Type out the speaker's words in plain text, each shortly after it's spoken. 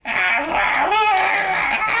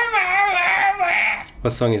What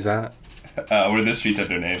song is that? Where the streets have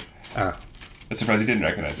no name. Ah. I'm surprised you didn't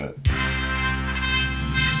recognize it.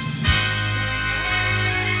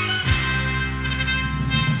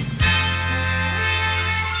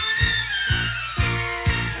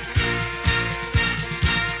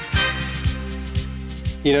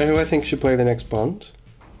 You know who I think should play the next Bond?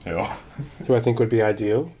 Who? Who I think would be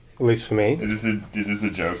ideal, at least for me. Is this a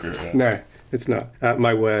joke or? No, it's not.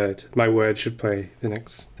 My Word. My Word should play the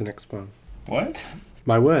next Bond. What?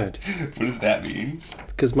 My Word. What does that mean?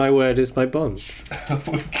 Because my word is my Bond. Oh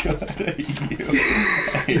my god, I hate you.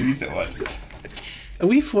 I hate you so much. Are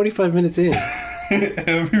we 45 minutes in?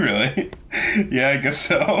 Are we really? Yeah, I guess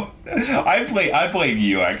so. I blame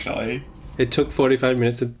you, actually. It took 45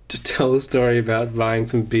 minutes to tell a story about buying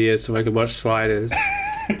some beer so I could watch Sliders.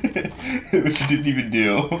 Which you didn't even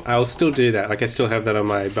do. I'll still do that. Like, I still have that on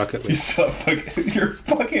my bucket list. Your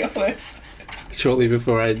bucket list. Shortly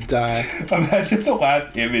before I die. Imagine if the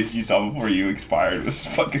last image you saw before you expired was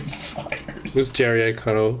fucking Sliders. Was Jerry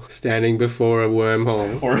O'Connell standing before a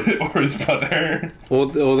wormhole. Or his brother. Or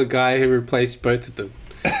the guy who replaced both of them.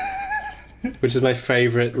 Which is my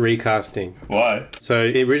favourite recasting. Why? So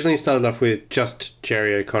it originally started off with just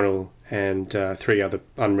Jerry O'Connell and 3 other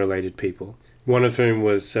unrelated people. One of whom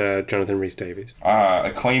was Jonathan Rhys-Davies.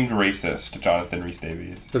 Acclaimed racist Jonathan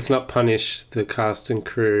Rhys-Davies. Let's not punish the cast and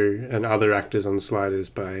crew and other actors on Sliders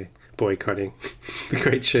by boycotting the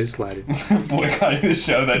great show Sliders. Boycotting the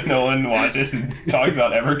show that no one watches and talks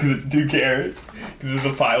about ever because who cares? Because it's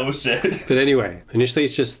a pile of shit. But anyway, initially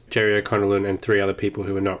it's just Jerry O'Connell and 3 other people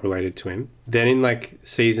who are not related to him. Then in like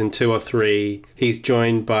season 2 or 3, he's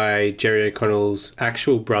joined by Jerry O'Connell's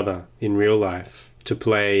actual brother in real life to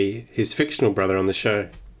play his fictional brother on the show.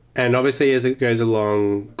 And obviously as it goes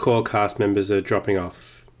along, core cast members are dropping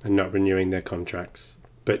off and not renewing their contracts.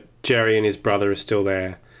 But Jerry and his brother are still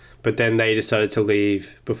there. But then they decided to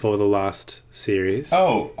leave before the last series.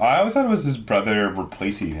 Oh, I always thought it was his brother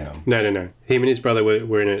replacing him. No. Him and his brother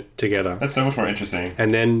were in it together. That's so much more interesting.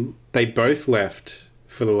 And then they both left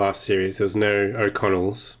for the last series. There was no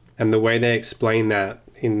O'Connells. And the way they explain that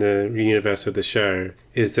in the universe of the show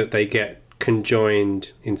is that they get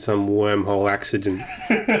conjoined in some wormhole accident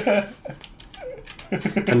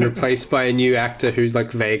and replaced by a new actor who's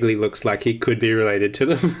like vaguely looks like he could be related to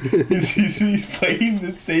them. He's playing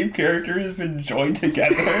the same character who's been joined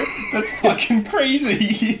together. That's fucking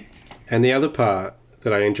crazy. And the other part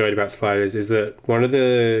that I enjoyed about Sliders is that one of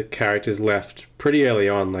the characters left pretty early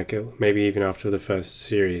on, like maybe even after the first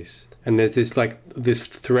series. And there's this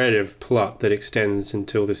thread of plot that extends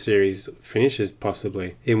until the series finishes,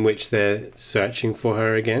 possibly, in which they're searching for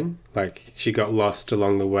her again. Like, she got lost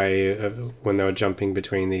along the way when they were jumping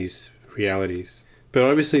between these realities. But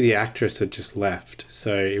obviously the actress had just left,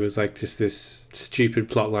 so it was like just this stupid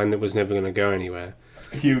plot line that was never going to go anywhere.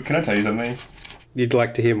 Hugh, can I tell you something? You'd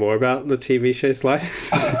like to hear more about the TV show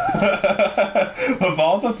Sliders? Of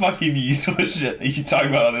all the fucking useless shit that you talk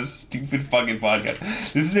about on this stupid fucking podcast,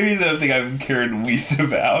 this is maybe the thing I'm caring least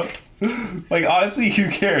about. Like, honestly, who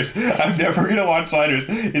cares? I'm never gonna watch Sliders.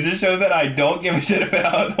 It's a show that I don't give a shit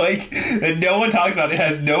about. Like, that no one talks about. It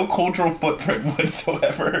has no cultural footprint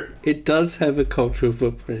whatsoever. It does have a cultural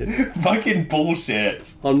footprint. Fucking bullshit.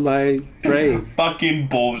 On my brain. Fucking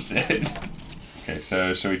bullshit. Okay,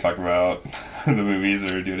 so should we talk about the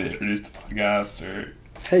movies, or do you want to introduce the podcast, or...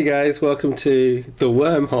 Hey guys, welcome to the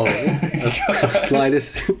wormhole of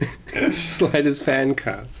Sliders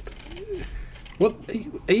Fancast. What,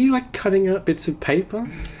 are you like cutting out bits of paper?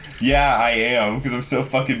 Yeah, I am, because I'm so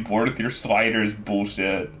fucking bored with your Sliders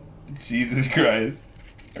bullshit. Jesus Christ.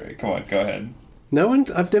 Alright, come on, go ahead.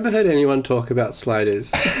 I've never heard anyone talk about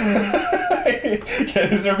Sliders. Yeah,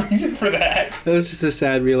 there's a reason for that. That was just a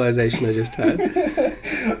sad realization I just had.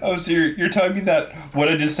 Oh, so you're telling me that what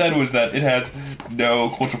I just said was that it has no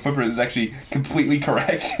cultural footprint is actually completely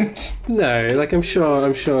correct? No, like I'm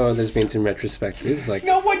sure there's been some retrospectives. Like,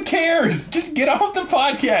 no one cares. Just get off the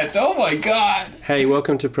podcast. Oh my god. Hey,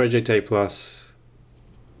 welcome to Project A Plus.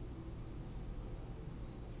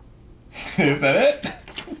 Is that it?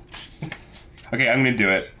 Okay, I'm gonna do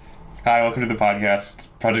it. Hi, welcome to the podcast,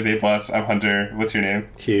 Project A Plus. I'm Hunter. What's your name?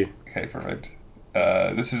 Hugh. Okay, perfect.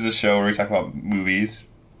 This is a show where we talk about movies,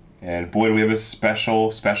 and boy, do we have a special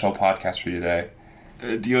podcast for you today.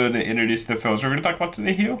 Do you want to introduce the films we're going to talk about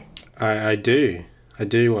today, Hugh? I do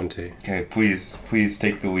want to. Okay, please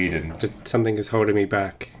take the lead. And But something is holding me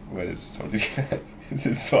back. what is totally? Is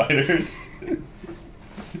it Sliders?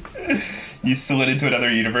 You slid into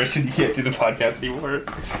another universe and you can't do the podcast anymore.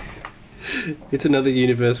 It's another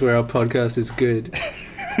universe where our podcast is good.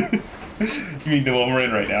 You mean the one we're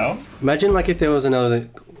in right now? Imagine like if there was another.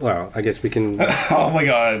 Well, I guess we can. Oh my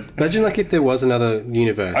god! Imagine like if there was another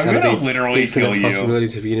universe. I'm gonna literally kill you.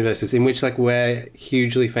 Possibilities of universes in which like we're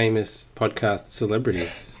hugely famous podcast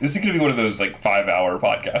celebrities. This is gonna be one of those like 5-hour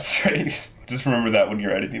podcasts, right? Just remember that when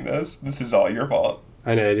you're editing this. This is all your fault.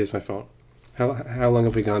 I know it is my fault. How long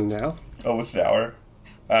have we gone now? Almost an hour.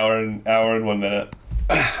 Hour and 1 minute.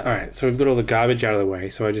 Alright, so we've got all the garbage out of the way,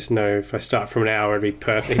 so I just know if I start from an hour it'd be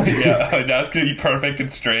perfect. Yeah, now it's going to be perfect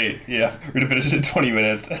and straight. Yeah, we're going to finish in 20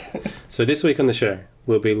 minutes. So this week on the show,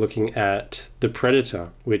 we'll be looking at The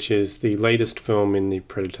Predator, which is the latest film in the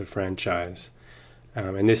Predator franchise.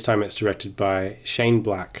 And this time it's directed by Shane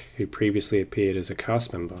Black, who previously appeared as a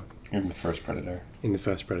cast member. In the first Predator.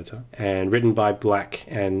 And written by Black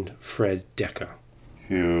and Fred Dekker,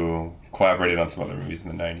 who collaborated on some other movies in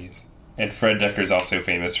the 90s. And Fred Dekker is also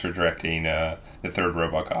famous for directing the third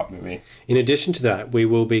RoboCop movie. In addition to that, we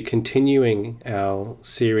will be continuing our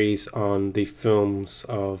series on the films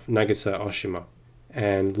of Nagisa Oshima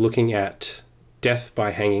and looking at Death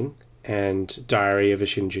by Hanging and Diary of a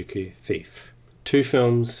Shinjuku Thief. 2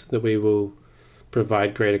 films that we will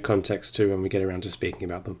provide greater context to when we get around to speaking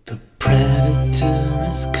about them. The Predator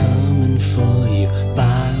is coming for you,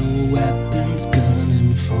 bioweapons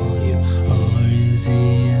gunning for you, or is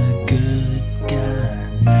he a good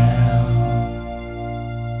guy now?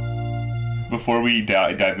 Before we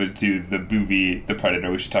dive into the movie The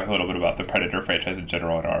Predator, we should talk a little bit about the Predator franchise in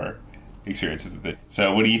general and our experiences with it.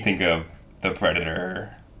 So what do you think of The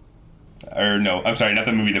Predator? Or no, I'm sorry, not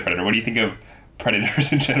the movie The Predator. What do you think of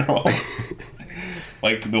Predators in general?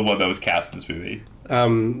 Like the one that was cast in this movie.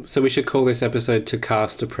 So we should call this episode To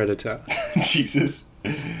Cast a Predator. Jesus.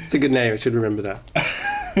 It's a good name, I should remember that.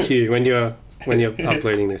 Hugh, when you're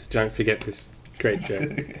uploading this, don't forget this great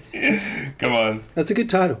joke. Come on. That's a good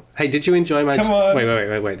title. Hey, did you enjoy my... Come on.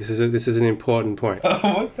 Wait. This is an important point. Oh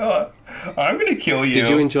my god. I'm gonna kill you. Did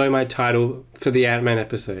you enjoy my title for the Ant-Man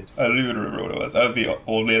episode? I don't even remember what it was. Oh, the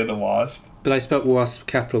Old Man and the Wasp. But I spelt wasp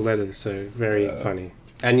capital letters, so very funny.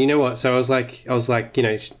 And you know what? So I was like, what's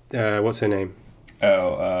her name?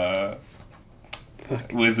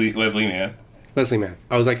 Leslie Mann. Leslie Mann.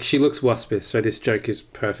 I was like, she looks waspish, so this joke is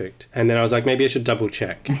perfect. And then I was like, maybe I should double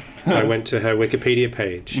check. So I went to her Wikipedia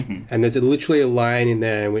page, and there's literally a line in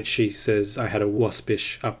there in which she says, I had a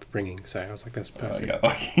waspish upbringing. So I was like, that's perfect.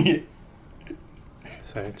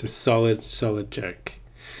 So it's a solid joke.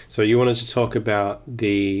 So you wanted to talk about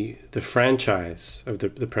the franchise of the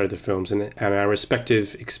Predator films and our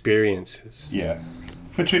respective experiences. Yeah.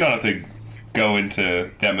 Which we don't have to go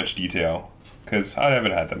into that much detail, because I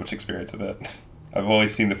haven't had that much experience with it. I've only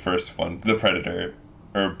seen the first one, The Predator,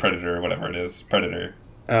 or Predator, whatever it is. Predator.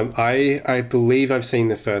 I believe I've seen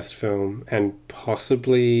the first film and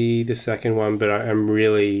possibly the second one, but I'm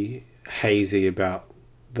really hazy about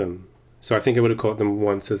them. So I think I would have caught them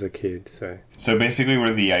once as a kid. So basically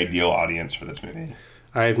we're the ideal audience for this movie.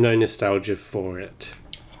 I have no nostalgia for it.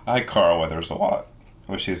 I like Carl Weathers a lot.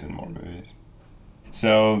 I wish he was in more movies.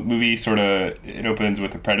 So movie it opens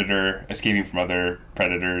with a predator escaping from other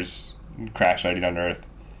predators, crash landing on Earth.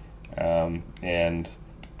 And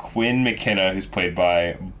Quinn McKenna, who's played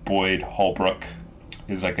by Boyd Holbrook,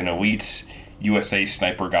 is like an elite USA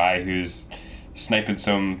sniper guy who's sniping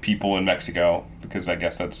some people in Mexico, because I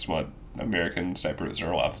guess that's what American snipers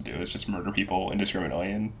are allowed to do, is just murder people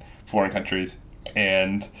indiscriminately in foreign countries.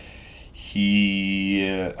 And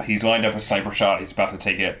he's lined up a sniper shot, he's about to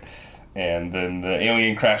take it, and then the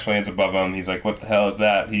alien crash lands above him. He's like, what the hell is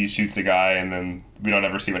that? He shoots a guy, and then we don't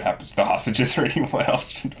ever see what happens to the hostages or anyone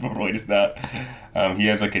else related to that. He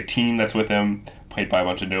has like a team that's with him, played by a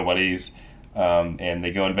bunch of nobodies. And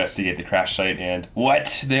they go investigate the crash site, and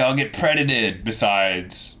what? They all get predated,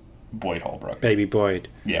 besides Boyd Holbrook. Baby Boyd.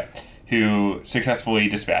 Yeah. Who successfully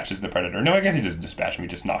dispatches the predator. No, I guess he doesn't dispatch him, he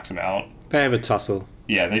just knocks him out. They have a tussle.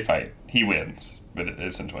 Yeah, they fight. He wins, but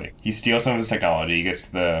essentially. He steals some of his technology. He gets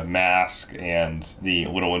the mask and the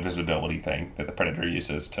little invisibility thing that the predator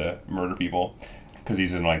uses to murder people, because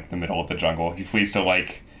he's in like the middle of the jungle. He flees to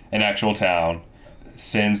like an actual town,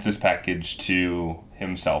 sends this package to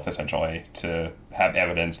himself, essentially, to have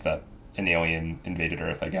evidence that an alien invaded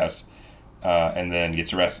Earth, I guess, and then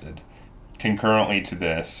gets arrested. Concurrently to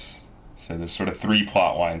this, so there's sort of 3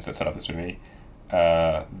 plot lines that set up this movie.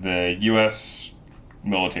 The U.S.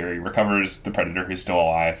 military recovers the Predator, who's still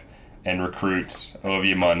alive, and recruits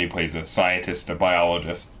Olivia Munn, who plays a scientist, a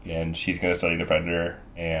biologist, and she's going to study the Predator.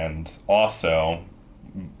 And also,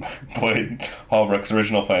 Boyd Holbrook's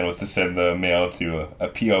original plan was to send the mail to a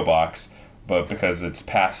P.O. box, but because it's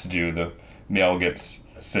past due, the mail gets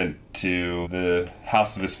sent to the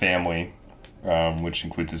house of his family, which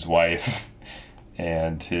includes his wife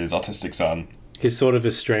and his autistic son. His sort of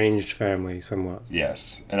estranged family, somewhat.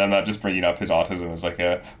 Yes, and I'm not just bringing up his autism as like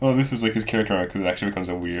this is like his character arc, because it actually becomes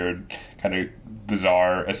a weird, kind of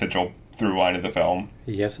bizarre, essential through line of the film.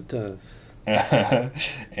 Yes, it does.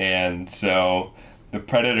 And so the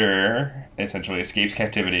Predator essentially escapes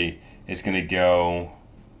captivity, is going to go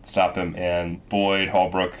stop them, and Boyd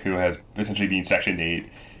Holbrook, who has essentially been Section 8,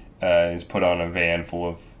 is put on a van full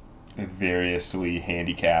of variously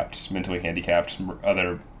handicapped, mentally handicapped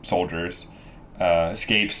other soldiers,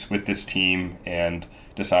 escapes with this team and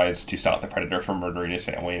decides to stop the Predator from murdering his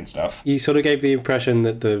family and stuff. You sort of gave the impression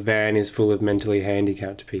that the van is full of mentally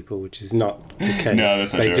handicapped people, which is not the case. No,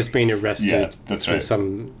 that's not They've true. just been arrested for right.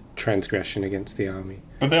 some transgression against the army.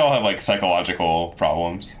 But they all have like psychological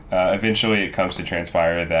problems. Eventually it comes to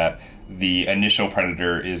transpire that the initial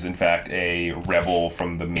Predator is in fact a rebel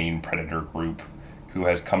from the main Predator group who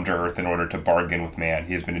has come to Earth in order to bargain with man.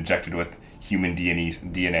 He has been injected with human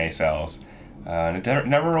DNA cells. And it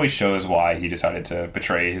never really shows why he decided to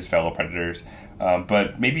betray his fellow Predators.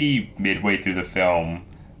 But maybe midway through the film,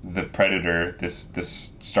 the Predator,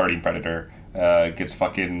 this starting Predator, gets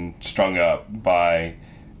fucking strung up by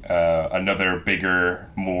another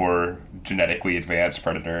bigger, more genetically advanced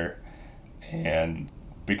Predator. And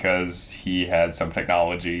because he had some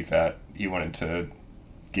technology that he wanted to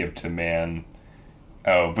give to man.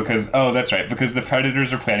 That's right. Because the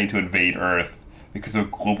Predators are planning to invade Earth because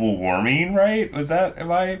of global warming, right?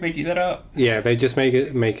 Am I making that up? Yeah, they just make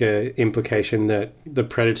a implication that the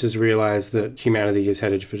Predators realize that humanity is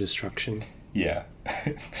headed for destruction. Yeah.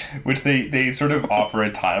 Which they sort of offer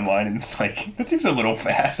a timeline, and it's like, that seems a little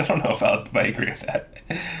fast. I don't know if I agree with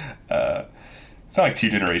that. It's not like 2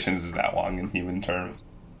 generations is that long in human terms.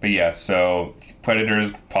 But yeah, so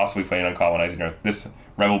Predators possibly planning on colonizing Earth. This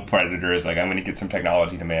rebel Predator is like, I'm going to get some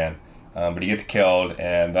technology to man. But he gets killed,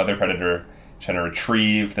 and the other Predator trying to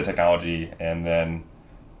retrieve the technology, and then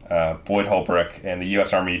Boyd Holbrook and the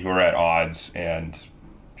U.S. Army, who are at odds and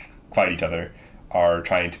fight each other, are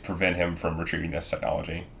trying to prevent him from retrieving this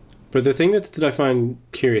technology. But the thing that I find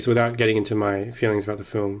curious, without getting into my feelings about the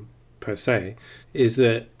film per se, is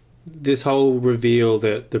that this whole reveal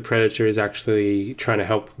that the Predator is actually trying to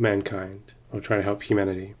help mankind, or trying to help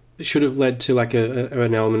humanity, it should have led to like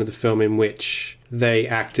an element of the film in which they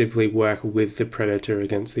actively work with the Predator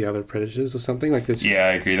against the other Predators or something like this. Yeah,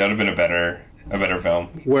 I agree. That would have been a better film.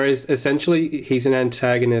 Whereas essentially he's an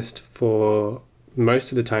antagonist for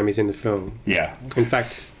most of the time he's in the film. Yeah. In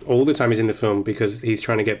fact, all the time he's in the film because he's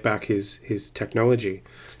trying to get back his technology.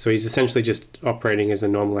 So he's essentially just operating as a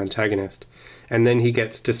normal antagonist. And then he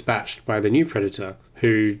gets dispatched by the new Predator,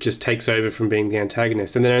 who just takes over from being the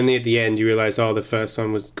antagonist. And then only at the end you realise, oh, the first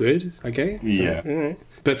one was good? Okay. So, Yeah. All right.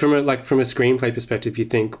 But from a screenplay perspective, you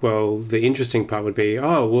think, well, the interesting part would be,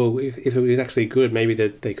 oh, well, if it was actually good, maybe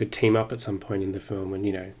they could team up at some point in the film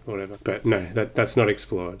and, whatever. But no, that's not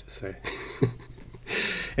explored. So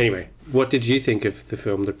anyway, what did you think of the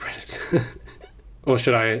film The Predator? Or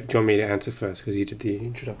do you want me to answer first because you did the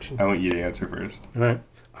introduction? I want you to answer first. All right.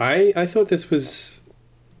 I thought this was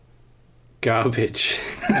garbage,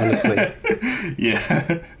 honestly.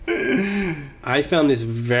 Yeah. I found this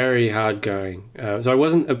very hard going. So I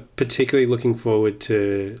wasn't particularly looking forward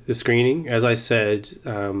to the screening. As I said,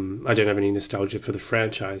 I don't have any nostalgia for the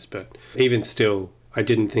franchise, but even still, I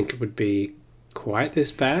didn't think it would be quite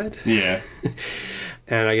this bad. Yeah.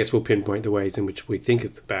 And I guess we'll pinpoint the ways in which we think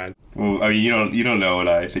it's bad. Well, I mean, you don't know what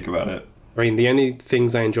I think about it. I mean, the only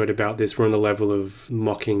things I enjoyed about this were on the level of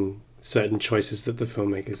mocking certain choices that the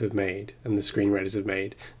filmmakers have made and the screenwriters have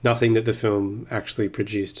made. Nothing that the film actually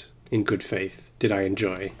produced in good faith did I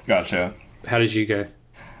enjoy. Gotcha. How did you go?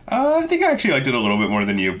 I think I actually liked it a little bit more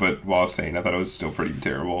than you, but while saying I thought it was still pretty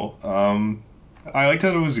terrible. I liked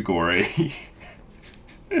that it was gory.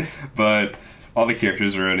 But all the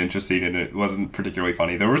characters were uninteresting and it wasn't particularly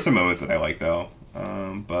funny. There were some moments that I liked though.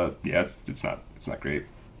 But yeah, it's not great.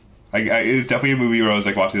 It was definitely a movie where I was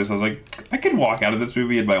like watching this, I was like, I could walk out of this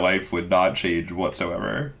movie and my life would not change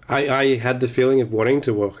whatsoever. I had the feeling of wanting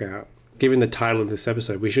to walk out. Given the title of this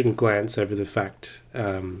episode, we shouldn't glance over the fact,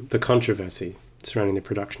 the controversy surrounding the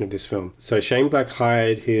production of this film. So Shane Black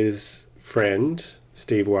hired his friend,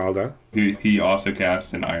 Steve Wilder. He also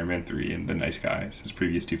cast in Iron Man 3 and The Nice Guys, his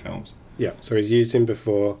previous 2 films. Yeah, so he's used him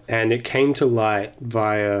before. And it came to light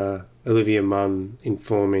via Olivia Munn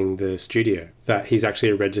informing the studio that he's actually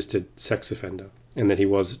a registered sex offender and that he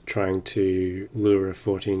was trying to lure a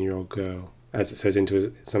 14-year-old girl, as it says,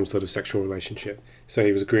 into some sort of sexual relationship. So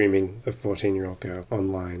he was grooming a 14-year-old girl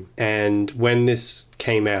online. And when this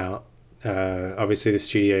came out, obviously the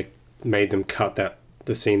studio made them cut that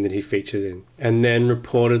the scene that he features in. And then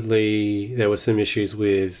reportedly there were some issues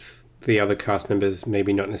with the other cast members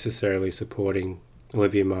maybe not necessarily supporting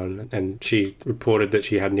Olivia Munn, and she reported that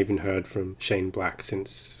she hadn't even heard from Shane Black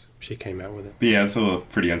since she came out with it. But yeah, it's all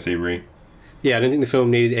pretty unsavory. Yeah, I don't think the film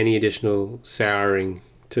needed any additional souring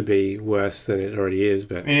to be worse than it already is,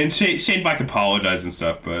 but... And Shane Black apologized and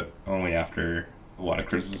stuff, but only after a lot of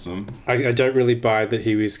criticism. I don't really buy that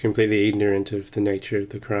he was completely ignorant of the nature of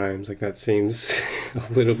the crimes. Like, that seems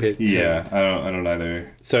a little bit... Yeah, I don't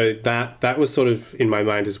either. So that was sort of in my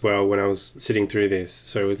mind as well when I was sitting through this.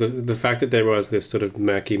 So it was the fact that there was this sort of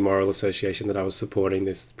murky moral association that I was supporting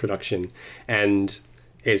this production, and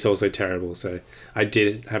it's also terrible. So I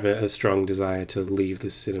did have a strong desire to leave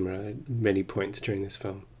the cinema at many points during this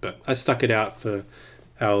film. But I stuck it out for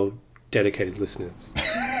our dedicated listeners.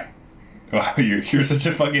 Wow, you're such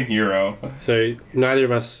a fucking hero. So neither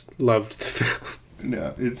of us loved the film.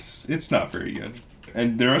 No, it's not very good.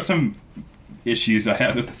 And there are some issues I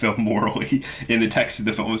have with the film morally in the text of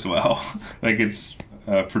the film as well. Like, its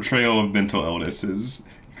portrayal of mental illness is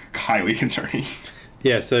highly concerning.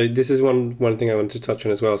 Yeah, so this is one thing I wanted to touch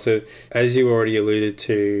on as well. So as you already alluded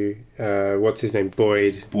to, what's his name?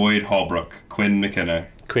 Boyd Holbrook, Quinn McKenna.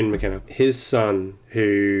 His son,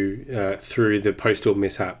 who through the postal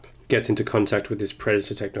mishap gets into contact with this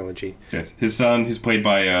predator technology. Yes, his son, who's played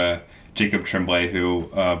by Jacob Tremblay, who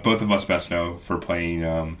both of us best know for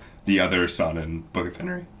playing the other son in Book of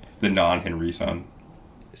Henry, the non-Henry son.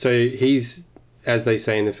 So he's, as they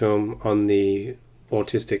say in the film, on the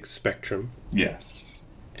autistic spectrum. Yes.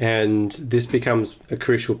 And this becomes a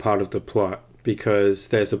crucial part of the plot, because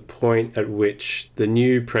there's a point at which the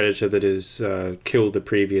new predator that has killed the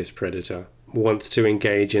previous predator wants to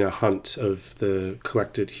engage in a hunt of the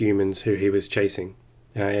collected humans who he was chasing.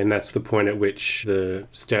 And that's the point at which the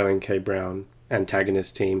Sterling K. Brown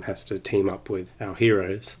antagonist team has to team up with our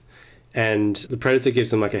heroes. And the predator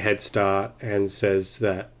gives them like a head start and says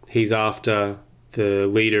that he's after the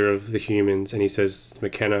leader of the humans, and he says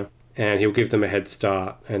McKenna, and he'll give them a head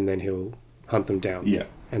start and then he'll hunt them down. Yeah.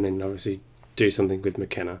 And then obviously do something with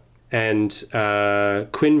McKenna. And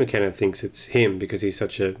Quinn McKenna thinks it's him because he's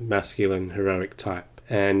such a masculine, heroic type.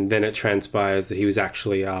 And then it transpires that he was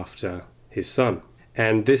actually after his son.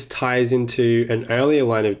 And this ties into an earlier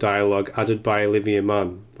line of dialogue uttered by Olivia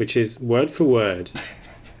Munn, which is word for word.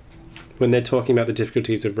 When they're talking about the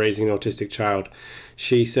difficulties of raising an autistic child,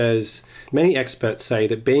 she says, "Many experts say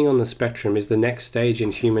that being on the spectrum is the next stage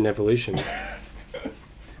in human evolution."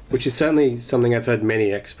 Which is certainly something I've heard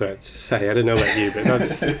many experts say. I don't know about you, but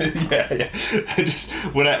that's... yeah. Just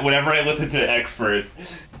whenever I listen to experts,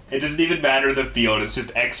 it doesn't even matter the field. It's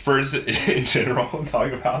just experts in general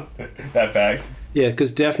talking about that fact. Yeah,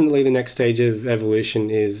 because definitely the next stage of evolution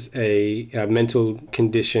is a mental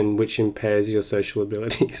condition which impairs your social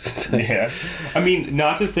abilities. So. Yeah. I mean,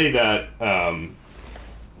 not to say that...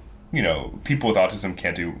 people with autism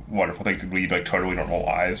can't do wonderful things and lead like totally normal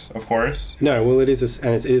lives, of course. No, well, it is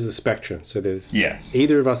a spectrum. So there's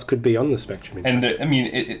either of us could be on the spectrum. And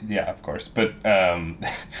yeah, of course. But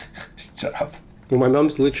shut up. Well, my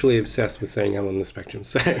mum's literally obsessed with saying I'm on the spectrum.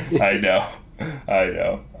 So I know.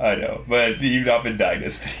 But you've not been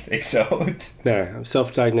diagnosed with anything, so no, I'm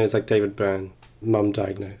self-diagnosed like David Byrne. Mum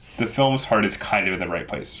diagnosed. The film's heart is kind of in the right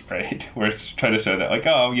place, right? Where it's trying to show that, like,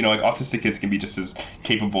 autistic kids can be just as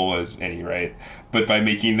capable as any, right? But by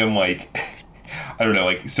making them, like, I don't know,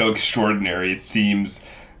 like, so extraordinary, it seems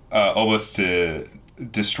almost to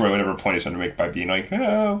destroy whatever point it's trying to make by being like,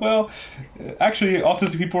 actually,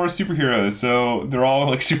 autistic people are superheroes, so they're all,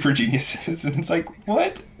 like, super geniuses. And it's like,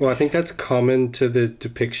 what? Well, I think that's common to the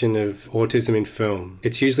depiction of autism in film.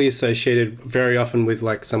 It's usually associated very often with,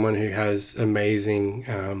 like, someone who has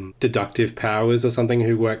amazing deductive powers or something,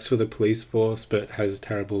 who works for the police force but has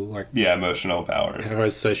terrible, like... Yeah, emotional powers. Or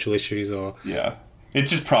has social issues or... Yeah. It's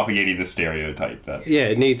just propagating the stereotype that... Yeah,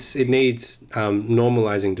 it needs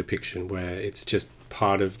normalizing depiction where it's just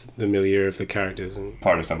part of the milieu of the characters and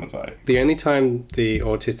part of someone's life. The only time the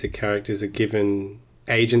autistic characters are given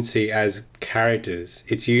agency as characters,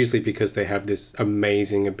 it's usually because they have this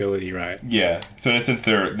amazing ability, right? Yeah. So in a sense,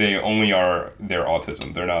 they only are their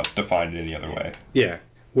autism. They're not defined in any other way. Yeah.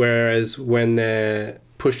 Whereas when they're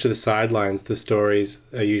pushed to the sidelines, the stories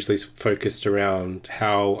are usually focused around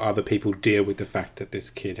how other people deal with the fact that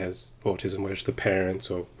this kid has autism, whether it's the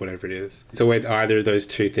parents or whatever it is. So with either of those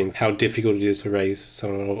two things, how difficult it is to raise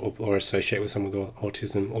someone or associate with someone with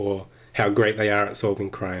autism, or how great they are at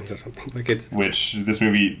solving crimes or something. Like it's... Which this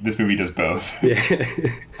movie does both. Yeah.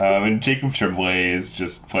 And Jacob Tremblay is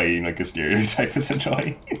just playing like a stereotype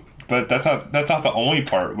essentially. But that's not the only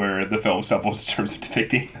part where the film stumbles in terms of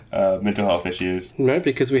depicting mental health issues. No,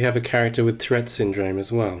 because we have a character with Tourette's syndrome as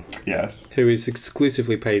well, Yes. who is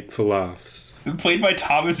exclusively paid for laughs. Played by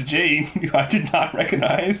Thomas Jane, who I did not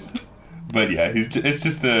recognize. But yeah, it's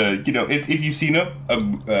just the, if you've seen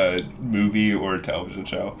a movie or a television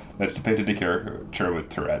show that's depicted a character with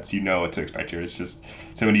Tourette's, you know what to expect here. It's just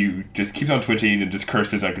somebody who just keeps on twitching and just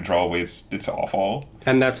curses uncontrollably. It's awful.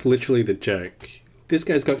 And that's literally the joke. This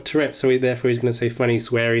guy's got Tourette's, so therefore he's going to say funny,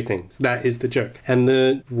 sweary things. That is the joke. And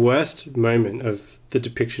the worst moment of the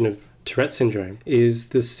depiction of Tourette's syndrome is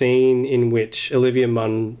the scene in which Olivia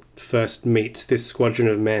Munn first meets this squadron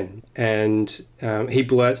of men, and he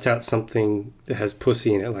blurts out something that has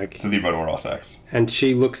pussy in it, like Something about oral sex. and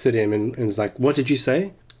she looks at him and is like, "What did you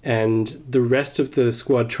say?" And the rest of the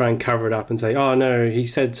squad try and cover it up and say, "Oh no, he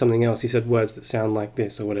said something else. He said words that sound like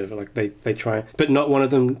this or whatever." Like they try, but not one of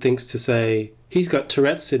them thinks to say he's got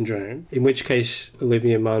Tourette's syndrome. In which case,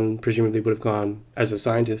 Olivia Munn presumably would have gone as a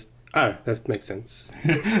scientist. Oh, that makes sense.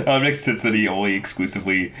 It makes sense that he only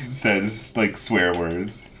exclusively says like swear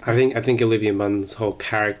words. I think Olivia Munn's whole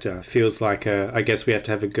character feels like I guess we have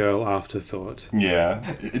to have a girl afterthought. Yeah,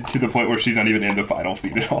 to the point where she's not even in the final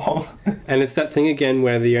scene at all. And it's that thing again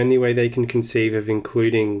where the only way they can conceive of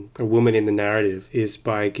including a woman in the narrative is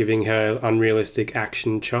by giving her unrealistic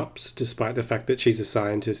action chops, despite the fact that she's a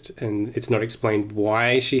scientist and it's not explained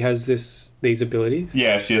why she has these abilities.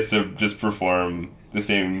 Yeah, she has to just perform the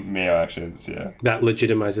same male actions, yeah. That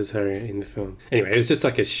legitimizes her in the film. Anyway, it was just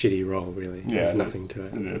like a shitty role, really. Yeah, There's nothing to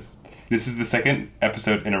it. It is. This is the second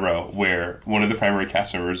episode in a row where one of the primary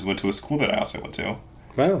cast members went to a school that I also went to.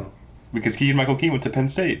 Wow. Because Keegan-Michael Key went to Penn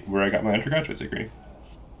State, where I got my undergraduate degree.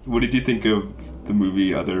 What did you think of the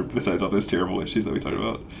movie, besides all those terrible issues that we talked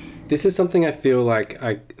about? This is something I feel like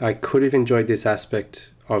I could have enjoyed this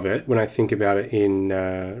aspect of it when I think about it in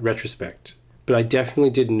retrospect. But I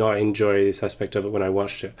definitely did not enjoy this aspect of it when I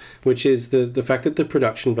watched it, which is the fact that the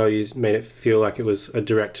production values made it feel like it was a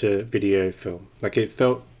direct-to-video film. Like, it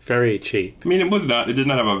felt very cheap. I mean, it did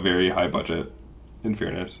not have a very high budget, in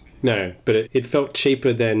fairness. No, but it felt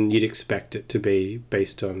cheaper than you'd expect it to be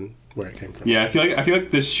based on where it came from. Yeah, I feel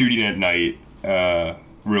like the shooting at night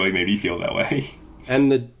really made me feel that way.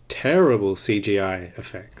 And the terrible CGI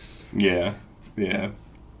effects. Yeah, they're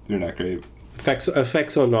not great.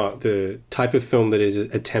 Effects or not, the type of film that is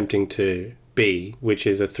attempting to be, which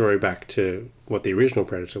is a throwback to what the original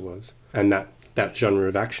Predator was, and that genre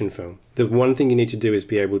of action film. The one thing you need to do is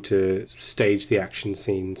be able to stage the action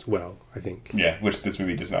scenes well, I think. Yeah, which this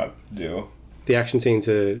movie does not do. The action scenes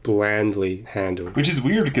are blandly handled. Which is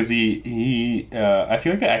weird because I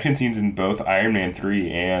feel like the action scenes in both Iron Man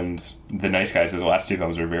 3 and The Nice Guys, his last two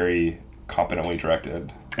films, are very competently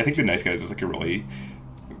directed. I think The Nice Guys is like a really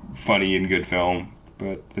funny and good film,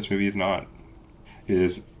 but this movie is not. It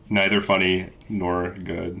is neither funny nor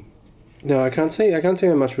good. No, I can't say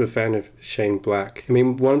I'm much of a fan of Shane Black. I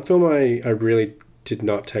mean, one film I really did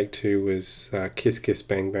not take to was Kiss Kiss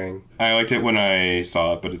Bang Bang. I liked it when I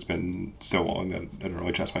saw it, but it's been so long that I don't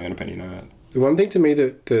really trust my own opinion on it. The one thing to me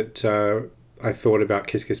that I thought about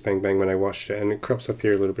Kiss Kiss Bang Bang when I watched it, and it crops up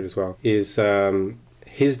here a little bit as well, is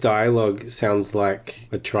his dialogue sounds like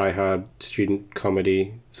a try-hard student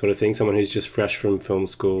comedy sort of thing, someone who's just fresh from film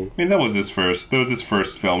school. I mean, that was his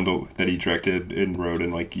first film that he directed and wrote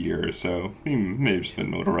in like years, so he may have just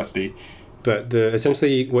been a little rusty. But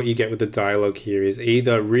essentially what you get with the dialogue here is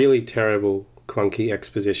either really terrible, clunky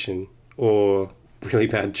exposition or really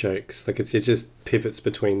bad jokes. Like, it just pivots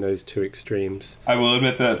between those two extremes. I will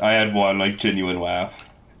admit that I had one like genuine laugh.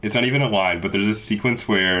 It's not even a line, but there's a sequence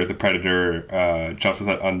where the Predator jumps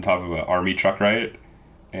on top of an army truck, right?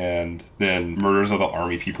 And then murders all the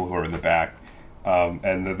army people who are in the back.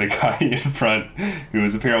 And the guy in front, who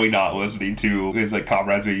is apparently not listening to his like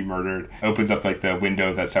comrades being murdered, opens up like the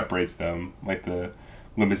window that separates them, like the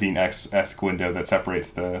limousine-esque window that separates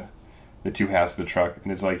the two halves of the truck,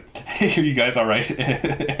 and is like, "Hey, are you guys all right?"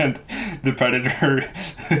 And the Predator,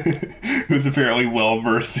 who's apparently well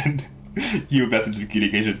versed in human methods of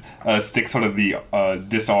communication, sticks one of the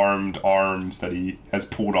disarmed arms that he has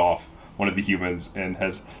pulled off one of the humans and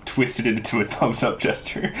has twisted it into a thumbs up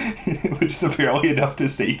gesture, which is apparently enough to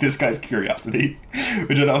sate this guy's curiosity,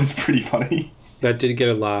 which I thought was pretty funny. That did get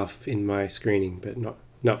a laugh in my screening, but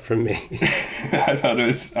not from me. I thought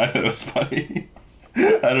it was funny.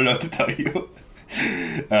 I don't know what to tell you.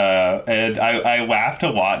 And I laughed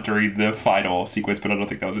a lot during the final sequence, but I don't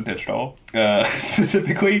think that was intentional.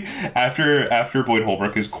 Specifically, after Boyd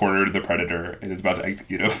Holbrook has cornered the Predator and is about to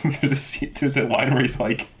execute him, there's a line where he's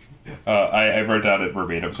like, I wrote down it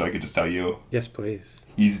verbatim so I could just tell you. Yes, please.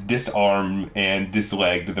 He's disarmed and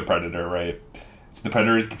dislegged the Predator, right? So the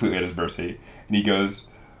Predator is completely at his mercy. And he goes,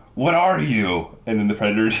 "What are you?" And then the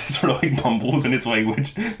Predator just sort of like mumbles in his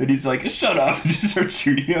language. And he's like, "Shut up," and just starts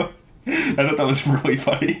shooting him. I thought that was really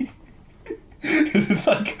funny. It's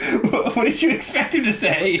like, what did you expect him to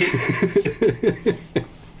say?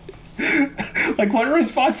 Like, what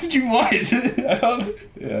response did you want? I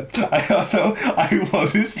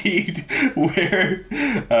love this scene where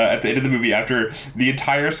at the end of the movie, after the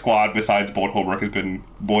entire squad besides Boyd Holbrook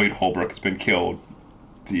has been killed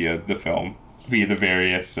via the film, via the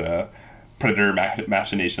various Predator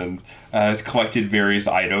machinations, has collected various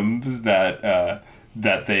items that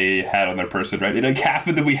they had on their person, right? And like half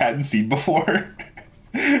of them we hadn't seen before.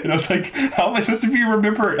 And I was like, how am I supposed to be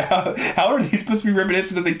remembered? How are these supposed to be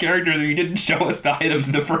reminiscent of the characters if you didn't show us the items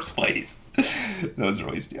in the first place? That was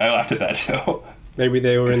really stupid. I laughed at that too. Maybe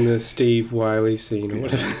they were in the Steve Wiley scene or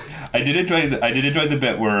whatever. I did enjoy the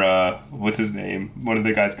bit where what's his name? One of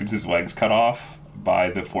the guys gets his legs cut off by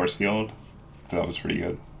the force field. That was pretty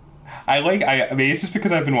good. I mean, it's just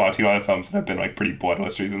because I've been watching a lot of films and I've been like pretty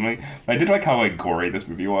bloodless recently. But I did like how like gory this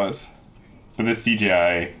movie was. But the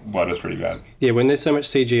CGI blood was pretty bad. Yeah, when there's so much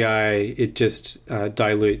CGI, it just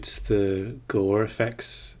dilutes the gore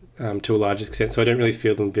effects to a large extent. So I don't really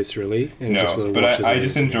feel them viscerally. And I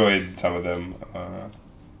just enjoyed some of them.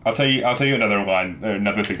 I'll tell you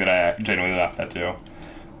another thing that I genuinely laughed at too,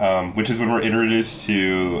 which is when we're introduced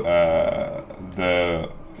to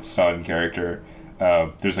the son character.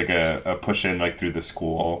 There's like a push in like through the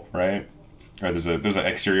school, right? Or there's an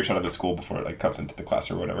exterior shot of the school before it like cuts into the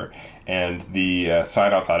class or whatever, and the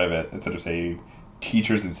sign outside of it, instead of saying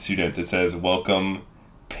teachers and students, it says welcome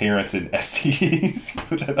parents and STDs,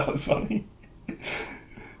 which I thought was funny.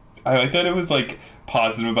 I like that it was like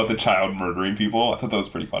positive about the child murdering people. I thought that was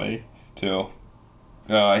pretty funny too.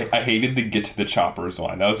 I hated the "get to the choppers"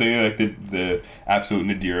 line. That was maybe like the absolute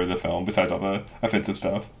nadir of the film, besides all the offensive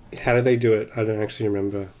stuff. How did they do it? I don't actually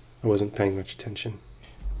remember. I wasn't paying much attention.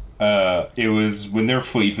 It was when they're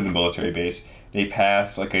fleeing from the military base. They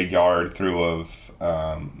pass like a yard through of,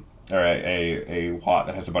 or a lot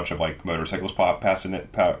that has a bunch of like motorcycles parked in it,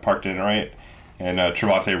 right? And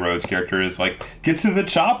Trevante Rhodes' character is like, "Get to the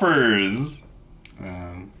choppers."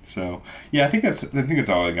 So yeah, I think that's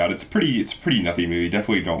all I got. It's pretty nothing movie.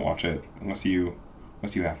 Definitely don't watch it unless you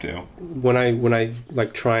have to. When I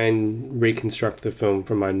like try and reconstruct the film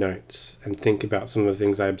from my notes and think about some of the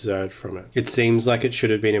things I observed from it, it seems like it should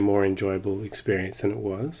have been a more enjoyable experience than it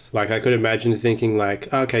was. Like I could imagine thinking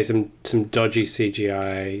like, okay, some dodgy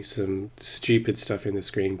CGI, some stupid stuff in the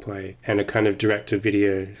screenplay, and a kind of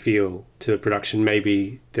direct-to-video feel to the production.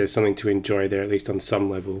 Maybe there's something to enjoy there, at least on some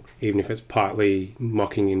level, even if it's partly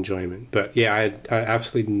mocking enjoyment. But yeah, I had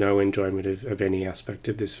absolutely no enjoyment of any aspect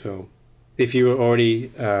of this film. If you were already,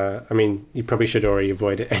 I mean, you probably should already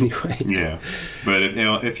avoid it anyway. Yeah, but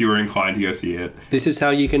if you were inclined to go see it. This is how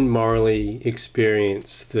you can morally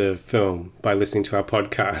experience the film, by listening to our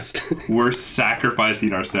podcast. We're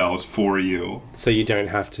sacrificing ourselves for you. So you don't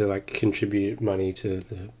have to like contribute money to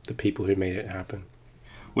the people who made it happen.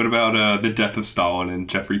 What about the death of Stalin and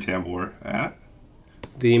Jeffrey Tambor?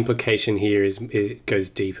 The implication here is it goes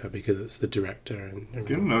deeper because it's the director. And I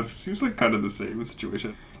don't know, it seems like kind of the same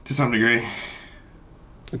situation. To some degree.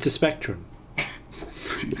 It's a spectrum.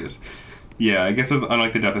 Jesus. Yeah, I guess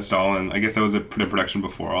unlike the death of Stalin, I guess that was a production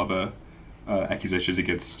before all the accusations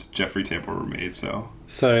against Jeffrey Tambor were made, so...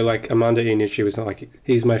 So, like, Armando Iannucci was not like,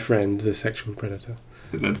 he's my friend, the sexual predator.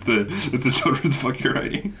 That's the children's book you're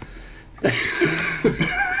writing.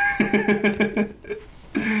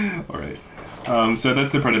 Alright. So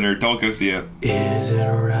that's The Predator. Don't go see it. Is it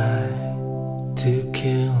right to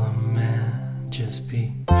kill a man just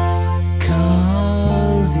because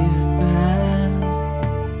he's bad?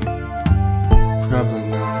 Probably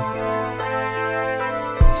not.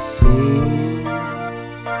 It seems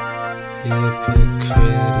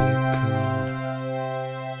hypocritical.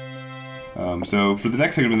 So for the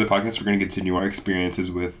next segment of the podcast, we're going to continue our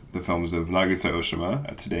experiences with the films of Nagisa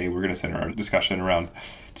Oshima. Today, we're going to center our discussion around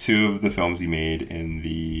two of the films he made in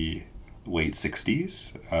the late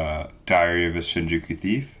 60s, Diary of a Shinjuku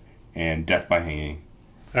Thief and Death by Hanging.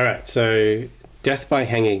 All right, so Death by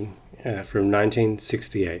Hanging from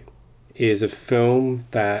 1968 is a film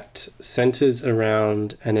that centers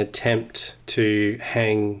around an attempt to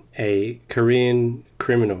hang a Korean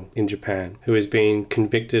criminal in Japan who has been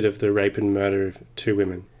convicted of the rape and murder of two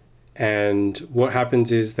women. And what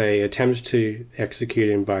happens is they attempt to execute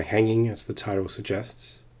him by hanging, as the title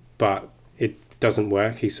suggests, but it doesn't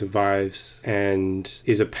work. He survives and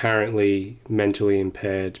is apparently mentally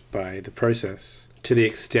impaired by the process to the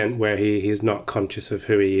extent where he's not conscious of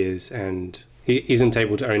who he is and he isn't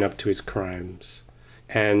able to own up to his crimes.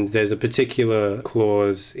 And there's a particular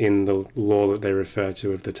clause in the law that they refer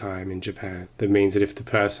to of the time in Japan that means that if the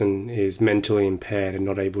person is mentally impaired and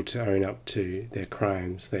not able to own up to their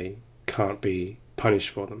crimes, they can't be punished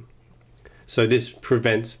for them. So this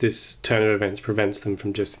turn of events prevents them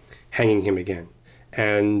from just hanging him again.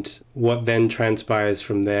 And what then transpires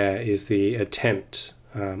from there is the attempt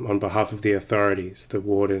on behalf of the authorities, the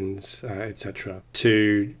wardens, etc.,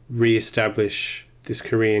 to re-establish this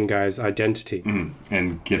Korean guy's identity.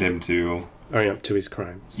 And get him to own up to his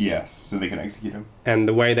crimes. Yes, so they can execute him. And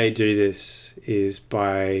the way they do this is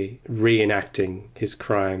by reenacting his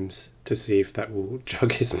crimes to see if that will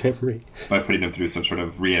jog his memory. By putting him through some sort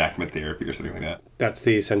of reenactment therapy or something like that. That's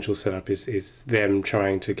the essential setup, is them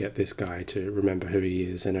trying to get this guy to remember who he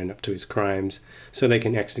is and own up to his crimes so they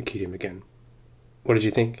can execute him again. What did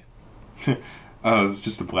you think? Oh, it was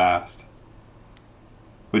just a blast.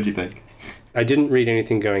 What did you think? I didn't read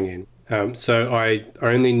anything going in. So I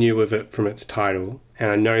only knew of it from its title,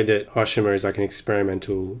 and I know that Oshima is like an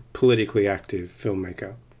experimental, politically active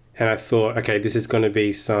filmmaker. And I thought, okay, this is going to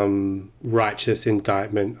be some righteous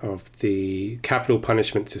indictment of the capital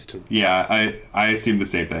punishment system. Yeah, I assumed the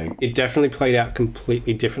same thing. It definitely played out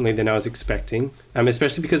completely differently than I was expecting,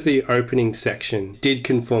 especially because the opening section did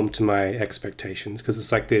conform to my expectations, because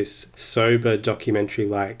it's like this sober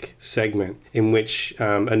documentary-like segment in which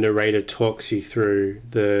a narrator talks you through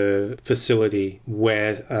the facility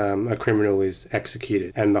where a criminal is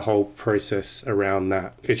executed and the whole process around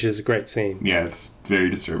that, which is a great scene. Yeah, it's very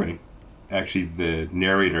disturbing. Actually, the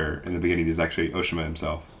narrator in the beginning is actually Oshima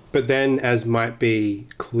himself. But then, as might be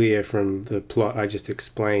clear from the plot I just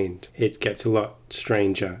explained, it gets a lot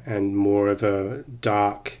stranger and more of a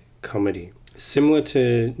dark comedy. Similar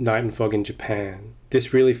to Night and Fog in Japan,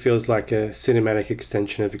 this really feels like a cinematic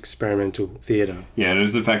extension of experimental theatre. Yeah, and it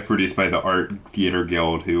was in fact produced by the Art Theatre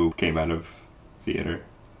Guild, who came out of theatre.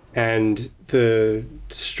 And the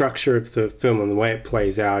structure of the film and the way it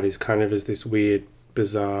plays out is kind of as this weird,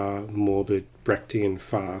 bizarre, morbid Brechtian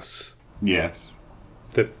farce. Yes.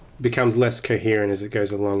 That becomes less coherent as it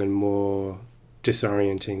goes along and more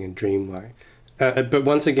disorienting and dreamlike. But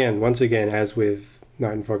once again, as with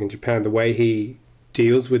Night and Fog in Japan, the way he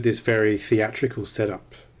deals with this very theatrical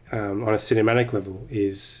setup on a cinematic level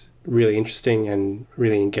is really interesting and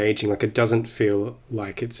really engaging. Like, it doesn't feel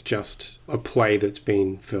like it's just a play that's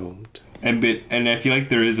been filmed. And I feel like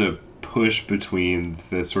there is a push between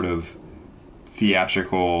the sort of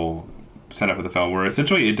theatrical setup of the film, where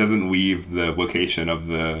essentially it doesn't weave the location of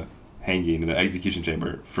the hanging in the execution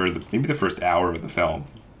chamber for maybe the first hour of the film,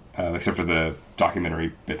 except for the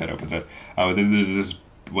documentary bit that opens it. Then there's this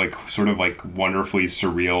like sort of like wonderfully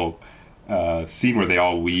surreal scene where they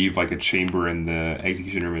all leave like a chamber in the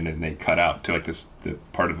execution room, and then they cut out to like the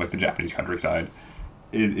part of like the Japanese countryside.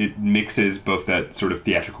 It mixes both that sort of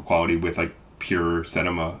theatrical quality with like pure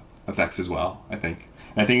cinema effects as well, I think.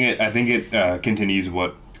 I think it continues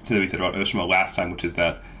what we said about Oshima last time, which is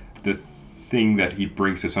that the thing that he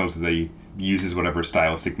brings to his films is that he uses whatever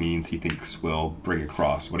stylistic means he thinks will bring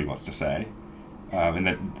across what he wants to say. And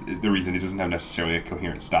that the reason he doesn't have necessarily a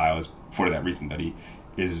coherent style is for that reason, that he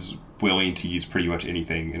is willing to use pretty much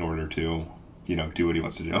anything in order to, do what he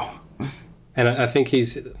wants to do. And I think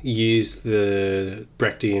he's used the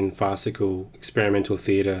Brechtian farcical experimental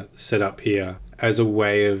theatre set up here as a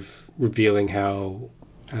way of revealing how...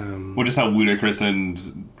 just how ludicrous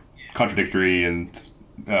and contradictory and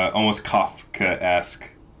almost Kafka-esque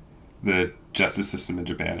the justice system in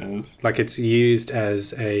Japan is. Like, it's used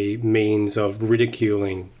as a means of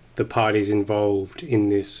ridiculing the parties involved in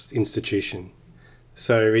this institution.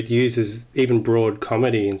 So it uses even broad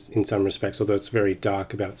comedy in some respects, although it's very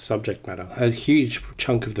dark about its subject matter. A huge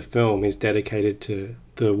chunk of the film is dedicated to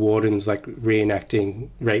the wardens like reenacting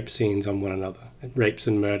rape scenes on one another, rapes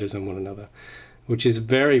and murders on one another, which is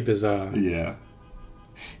very bizarre. Yeah.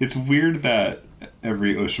 It's weird that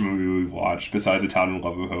every Oshima movie we watch, besides A Town in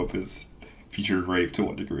Love of Hope, is featured rape to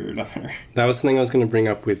one degree or another. That was something I was going to bring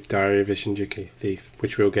up with Diary of a Shinjuku Thief,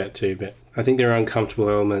 which we'll get to, but I think there are uncomfortable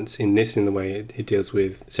elements in the way it deals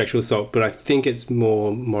with sexual assault, but I think it's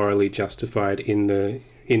more morally justified in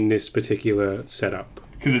this particular setup.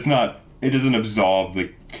 Because it doesn't absolve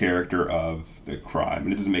the character of the crime,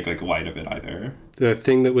 and it doesn't make light of it either. The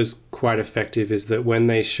thing that was quite effective is that when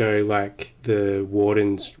they show the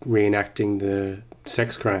wardens reenacting the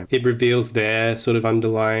sex crime. It reveals their sort of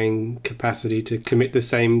underlying capacity to commit the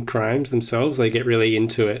same crimes themselves. They get really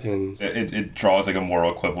into it, and It draws like a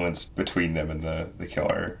moral equivalence between them and the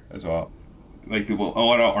killer as well. Like, well, a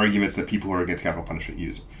lot of arguments that people who are against capital punishment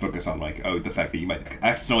use focus on, like, oh, the fact that you might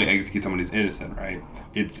accidentally execute someone who's innocent, right?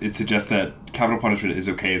 It suggests that capital punishment is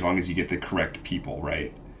okay as long as you get the correct people,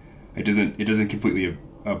 right? It doesn't completely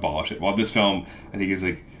abolish it. While this film, I think, is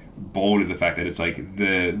like bold in the fact that it's like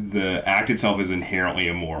the act itself is inherently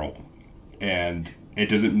immoral, and it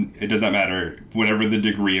does not matter whatever the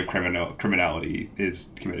degree of criminality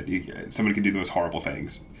is committed. Somebody can do the most horrible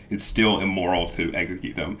things. It's still immoral to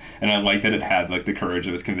execute them. And I like that it had like the courage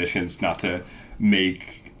of its convictions not to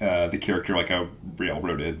make the character like a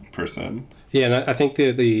railroaded person. yeah, and I think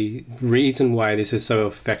the reason why this is so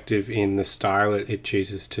effective in the style it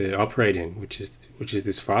chooses to operate in, which is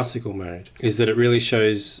this farcical mode, is that it really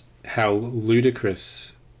shows how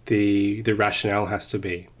ludicrous the rationale has to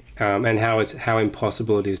be. And how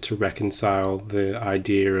impossible it is to reconcile the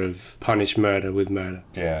idea of punish murder with murder.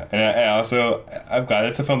 Yeah, and I'm glad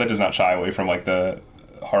it's a film that does not shy away from like the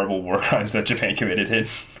horrible war crimes that Japan committed in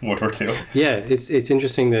World War II. Yeah, it's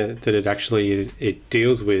interesting that it actually it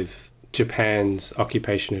deals with Japan's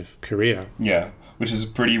occupation of Korea. Yeah, which is a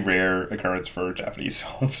pretty rare occurrence for Japanese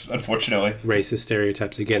films, unfortunately. Racist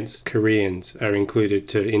stereotypes against Koreans are included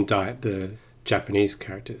to indict the Japanese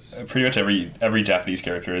characters. Pretty much every Japanese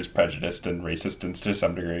character is prejudiced and racist to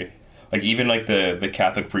some degree. Like even like the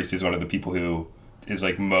Catholic priest is one of the people who is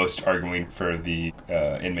like most arguing for the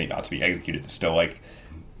inmate not to be executed. Still like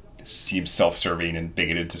seems self-serving and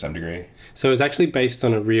bigoted to some degree. So it's actually based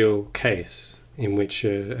on a real case in which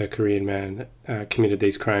a Korean man committed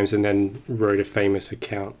these crimes and then wrote a famous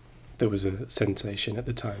account that was a sensation at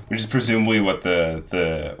the time. Which is presumably what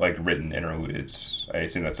the like written interludes. I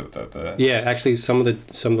assume that's what the Yeah, actually some of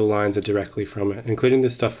the lines are directly from it, including the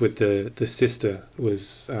stuff with the sister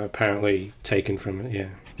was apparently taken from it. Yeah.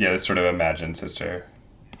 Yeah, that's sort of imagined sister.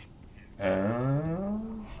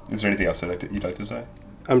 Is there anything else you'd like to say?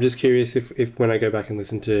 I'm just curious if when I go back and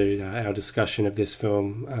listen to our discussion of this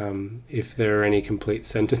film, if there are any complete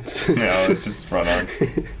sentences. No, let's just run on.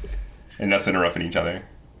 And that's interrupting each other.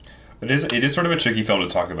 It is sort of a tricky film to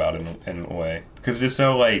talk about in a way, because it is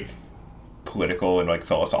so like political and like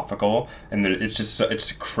philosophical, and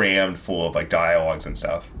it's crammed full of like dialogues and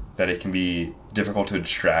stuff that it can be difficult to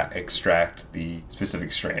extract the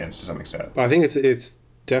specific strands to some extent. I think it's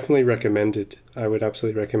definitely recommended. I would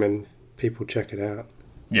absolutely recommend people check it out.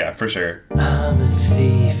 Yeah, for sure. I'm a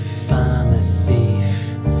thief,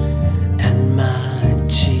 and my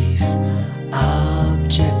chief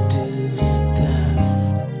objective's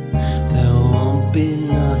theft. There won't be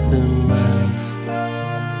nothing left.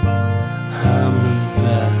 I'm the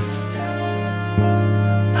best.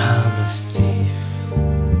 I'm a thief.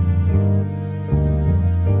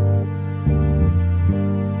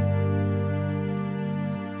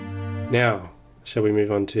 Now, shall we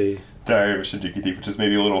move on to... Diary of a Shinjuku Thief, which is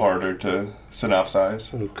maybe a little harder to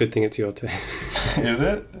synopsize. Oh, good thing it's your turn. Is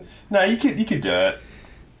it? No, you could do it.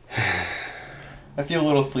 I feel a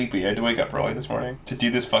little sleepy. I had to wake up early this morning to do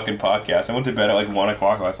this fucking podcast. I went to bed at like 1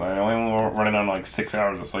 o'clock last night. I'm only running on like 6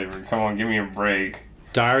 hours of sleep. Come on, give me a break.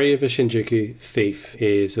 Diary of a Shinjuku Thief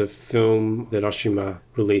is a film that Oshima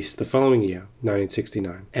released the following year,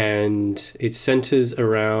 1969. And it centers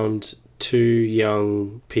around two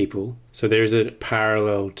young people. So there's a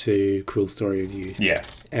parallel to Cruel Story of Youth.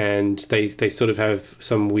 Yes. And they sort of have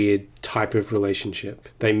some weird type of relationship.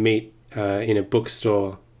 They meet in a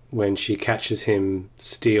bookstore when she catches him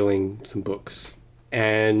stealing some books.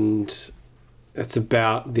 And that's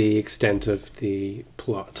about the extent of the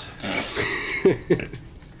plot.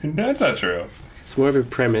 No, that's not true. It's more of a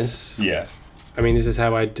premise. Yeah. I mean, this is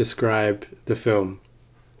how I describe the film.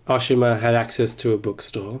 Oshima had access to a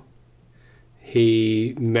bookstore.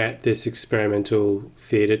 He met this experimental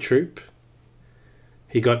theatre troupe.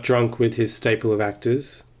 He got drunk with his staple of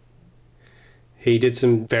actors. He did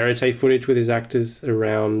some verite footage with his actors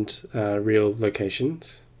around real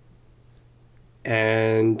locations.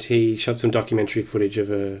 And he shot some documentary footage of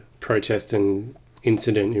a protest and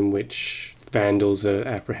incident in which vandals are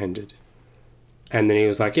apprehended. And then he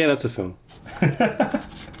was like, yeah, that's a film.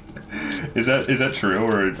 Is that true,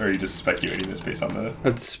 or are you just speculating this based on the...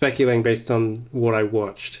 I'm speculating based on what I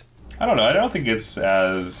watched. I don't know. I don't think it's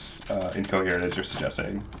as incoherent as you're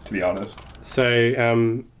suggesting, to be honest.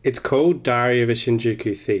 So, it's called Diary of a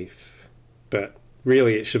Shinjuku Thief, but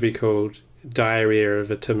really it should be called Diary of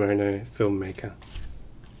a Tomono Filmmaker.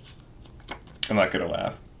 I'm not going to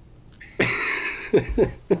laugh.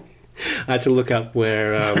 I had to look up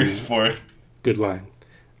where... Who's for it? Good line.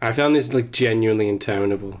 I found this like genuinely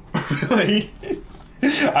interminable. Really?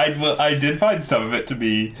 I did find some of it to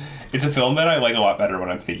be. It's a film that I like a lot better when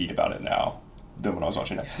I'm thinking about it now than when I was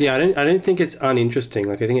watching it. Yeah, I don't think it's uninteresting.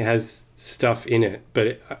 Like I think it has stuff in it,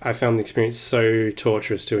 but I found the experience so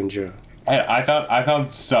torturous to endure. I found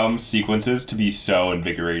some sequences to be so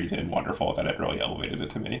invigorating and wonderful that it really elevated it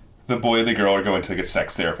to me. The boy and the girl are going to like a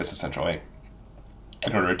sex therapist essentially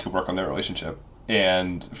in order to work on their relationship.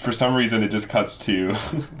 And for some reason, it just cuts to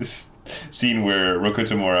this scene where Roko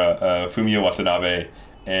Tamura, Fumio Watanabe,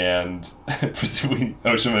 and presumably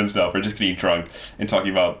Oshima himself are just getting drunk and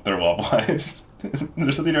talking about their love lives.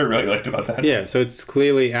 There's something I really liked about that. Yeah, so it's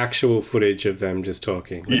clearly actual footage of them just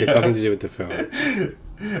talking. Like, it's nothing to do with the film.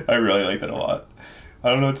 I really like that a lot. I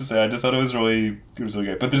don't know what to say. I just thought it was really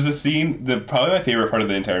good. But there's a scene, probably my favorite part of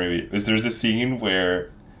the entire movie is there's a scene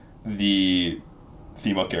where the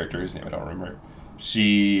female character, whose name I don't remember,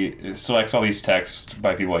 she selects all these texts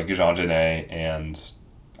by people like Jean Genet and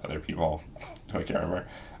other people who I can't remember.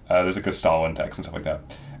 There's like a Stalin text and stuff like that.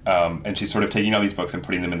 And she's sort of taking all these books and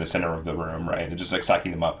putting them in the center of the room, right? And just like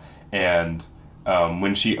stacking them up. And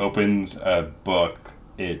when she opens a book,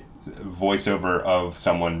 it voiceover of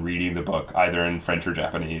someone reading the book, either in French or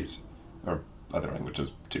Japanese, or other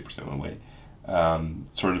languages too, presumably,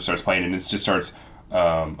 sort of starts playing, and it just starts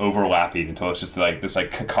overlapping until it's just like this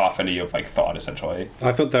like cacophony of like thought essentially.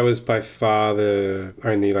 I thought that was by far the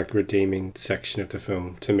only like redeeming section of the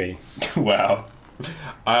film to me. Wow.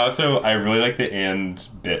 I really like the end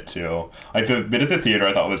bit too. Like the bit at the theater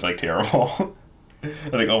I thought was like terrible.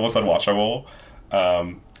 Like almost unwatchable.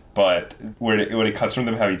 But when it cuts from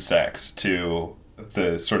them having sex to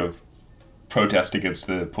the sort of protest against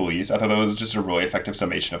the police, I thought that was just a really effective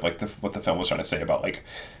summation of like what the film was trying to say about like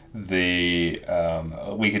the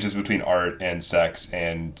linkages between art and sex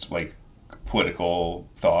and like political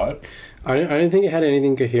thought. I don't think it had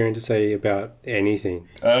anything coherent to say about anything.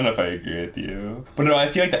 I don't know if I agree with you, but no, I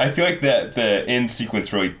feel like that the end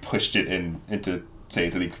sequence really pushed it into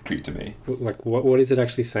saying something concrete to me. Like what is it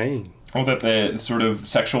actually saying? Well, that the sort of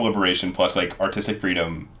sexual liberation plus like artistic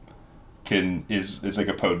freedom is like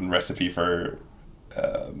a potent recipe for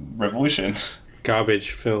revolution.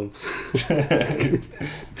 Garbage films.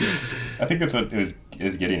 I think that's what it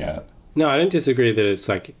was getting at. No, I don't disagree that it's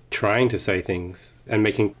like trying to say things and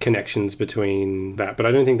making connections between that, but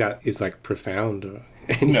I don't think that is like profound or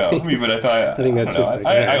anything. No, I mean, but I think that's just like,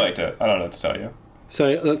 I liked it. I don't know what to tell you.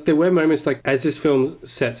 So there were moments like as this film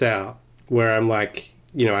sets out where I'm like,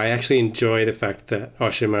 you know, I actually enjoy the fact that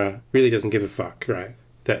Oshima really doesn't give a fuck, right?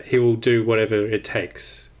 That he will do whatever it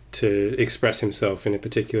takes to express himself in a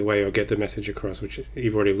particular way or get the message across, which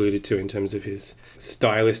you've already alluded to in terms of his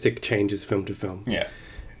stylistic changes film to film. Yeah.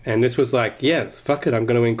 And this was like, yes, fuck it, I'm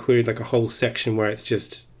going to include like a whole section where it's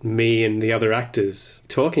just me and the other actors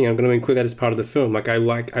talking. I'm going to include that as part of the film. Like I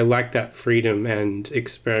like that freedom and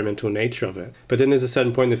experimental nature of it. But then there's a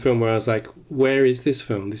certain point in the film where I was like, where is this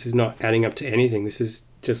film? This is not adding up to anything. This is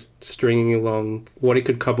just stringing along what it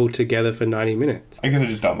could cobble together for 90 minutes. I guess I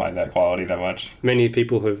just don't mind that quality that much. Many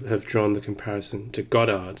people have drawn the comparison to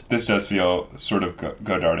Godard. This does feel sort of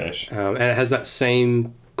Godardish. And it has that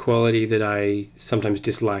same quality that I sometimes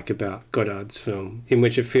dislike about Godard's film, in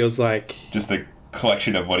which it feels like just the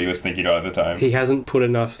collection of what he was thinking about at the time. He hasn't put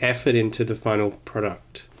enough effort into the final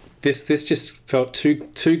product. This just felt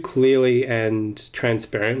too clearly and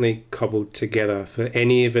transparently cobbled together for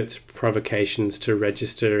any of its provocations to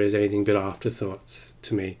register as anything but afterthoughts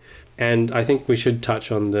to me. And I think we should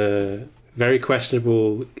touch on the very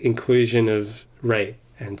questionable inclusion of rape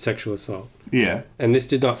and sexual assault. Yeah. And this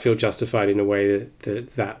did not feel justified in a way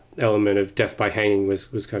that element of death by hanging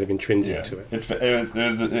was kind of intrinsic to it. It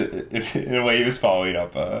was in a way he was following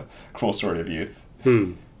up a Cruel Story of Youth.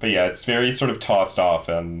 But yeah, it's very sort of tossed off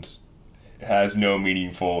and has no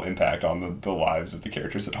meaningful impact on the lives of the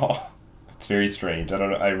characters at all. It's very strange.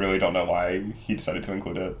 I really don't know why he decided to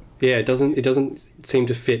include it. Yeah, it doesn't seem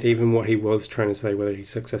to fit even what he was trying to say, whether he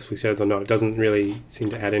successfully said it or not. It doesn't really seem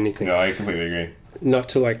to add anything. No, I completely agree. Not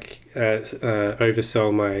to like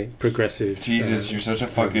oversell my progressive Jesus, you're such a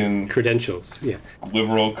fucking credentials. Yeah,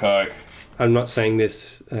 liberal cuck. I'm not saying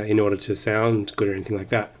this in order to sound good or anything like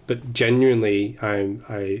that, but genuinely,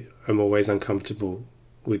 I am always uncomfortable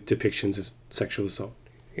with depictions of sexual assault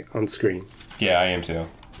on screen. Yeah, I am too.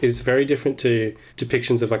 It's very different to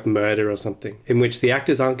depictions of like murder or something, in which the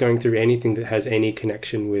actors aren't going through anything that has any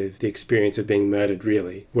connection with the experience of being murdered,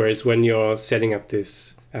 really. Whereas when you're setting up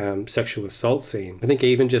this sexual assault scene, I think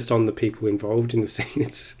even just on the people involved in the scene,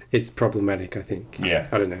 it's problematic, I think. Yeah.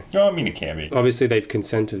 I don't know. No, I mean, it can be. Obviously, they've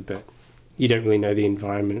consented, but you don't really know the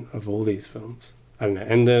environment of all these films. I don't know.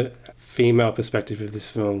 And the female perspective of this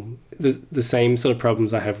film, the same sort of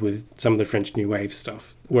problems I have with some of the French New Wave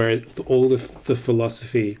stuff, where all the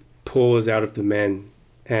philosophy pours out of the men,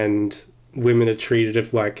 and women are treated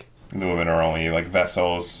as like... The women are only like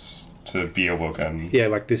vessels to be awoken. Yeah,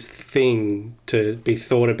 like this thing to be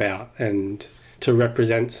thought about and to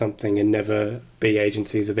represent something and never be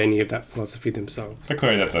agencies of any of that philosophy themselves. But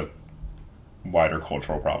clearly that's a wider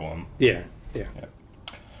cultural problem. Yeah.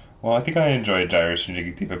 Well, I think I enjoyed Diary of a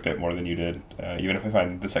Shinji Thief a bit more than you did, even if I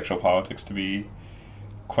find the sexual politics to be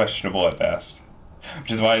questionable at best.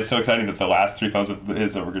 Which is why it's so exciting that the last 3 films of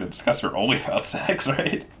his that we're going to discuss are only about sex,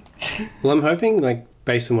 right? Well, I'm hoping, like,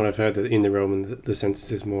 based on what I've heard, that In the Realm and the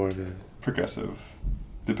Census is more of a... progressive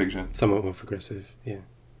depiction. Somewhat more progressive, yeah.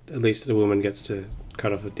 At least a woman gets to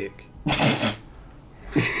cut off a dick.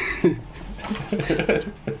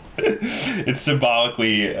 It's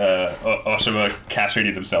symbolically Oshima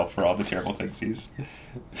castrating himself for all the terrible things he's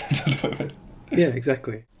done to women. Yeah,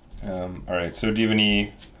 exactly. Alright, so do you have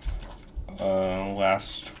any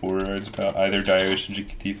last words about either Diary of a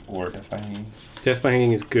Shinjuku Thief or Death by Hanging? Death by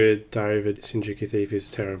Hanging is good. Diary of a Shinjuku Thief is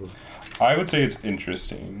terrible. I would say it's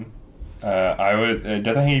interesting. Death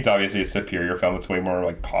by Hanging is obviously a superior film. It's way more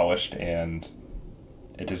like polished and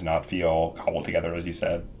it does not feel cobbled together, as you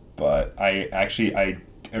said. But I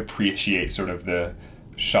appreciate sort of the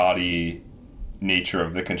shoddy nature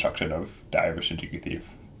of the construction of Diary of a Shinjuku Thief.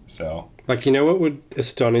 So, like, you know what would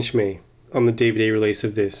astonish me on the DVD release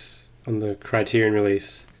of this, on the Criterion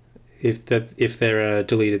release, if there are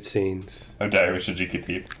deleted scenes of Diary of a Shinjuku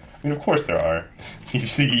Thief. I mean, of course there are. You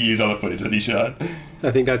just think he used all the footage that he shot.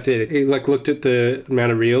 I think that's it. He like looked at the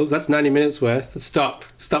amount of reels. That's 90 minutes worth. Stop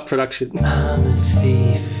production. I'm a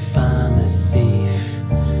thief,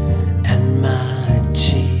 and my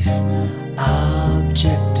chief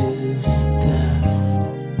objective's theft.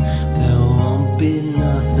 There won't be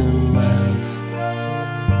nothing left.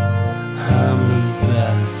 I'm the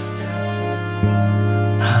best.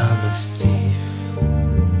 I'm a thief.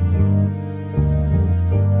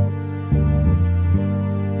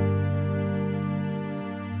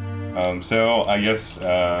 So I guess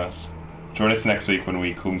join us next week when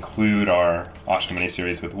we conclude our Oshima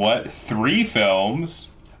miniseries with what? 3 films?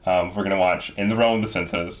 We're going to watch In the Realm of the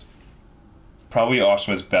Senses, probably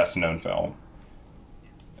Oshima's best known film,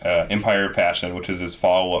 Empire of Passion, which is his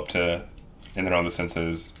follow-up to In the Realm of the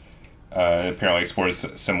Senses. Apparently explores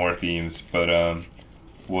similar themes, but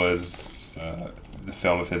was the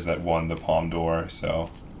film of his that won the Palme d'Or,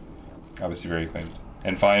 so obviously very acclaimed.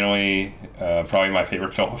 And finally, probably my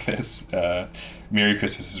favorite film of his, Merry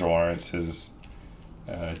Christmas, Mr. Lawrence, his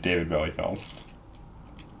David Bowie film.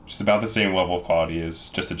 Just about the same level of quality as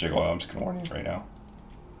Just a Gigolo. I'm just going to warn you right now.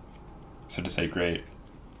 So to say great.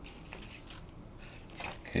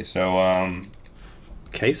 Okay, so,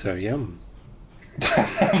 Queso, yum.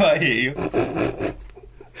 I hate you.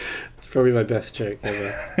 It's probably my best joke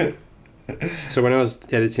ever. So when I was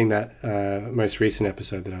editing that most recent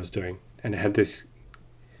episode that I was doing, and it had this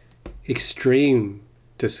extreme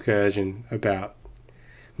discursion about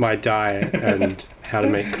my diet and how to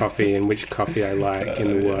make coffee and which coffee I like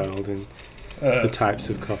in the world and the types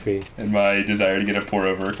of coffee. And my desire to get a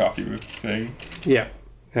pour-over coffee thing. Yeah.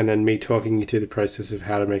 And then me talking you through the process of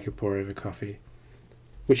how to make a pour-over coffee.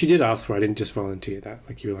 Which you did ask for. I didn't just volunteer that.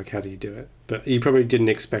 Like, you were like, how do you do it? But you probably didn't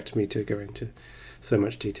expect me to go into so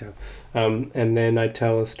much detail. And then I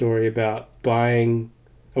tell a story about buying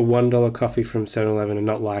a $1 coffee from 7-Eleven and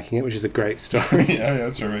not liking it, which is a great story. Yeah,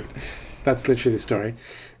 that's right. That's literally the story.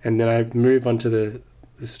 And then I move on to the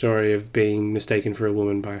story of being mistaken for a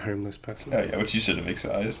woman by a homeless person. Oh, yeah, which you should have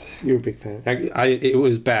excised. You're a big fan. It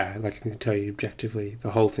was bad. Like, I can tell you objectively,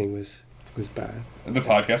 the whole thing was bad. The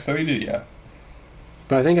podcast that we did, yeah.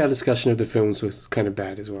 But I think our discussion of the films was kind of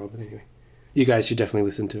bad as well. But anyway, you guys should definitely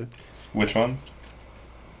listen to it. Which one?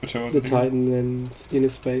 Which one was The it? Titan and Inner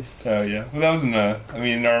Space. Oh, yeah. Well, that wasn't the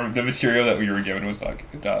material that we were given was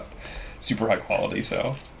not super high quality,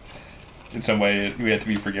 so in some way we had to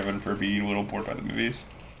be forgiven for being a little bored by the movies.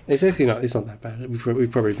 It's actually not. It's not that bad.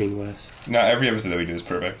 We've probably been worse. Not every episode that we do is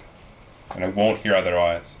perfect, and I won't hear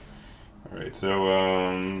otherwise. All right, so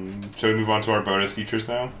shall we move on to our bonus features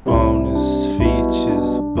now? Bonus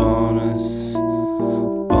features, bonus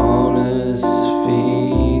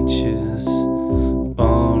features,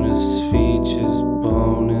 bonus features,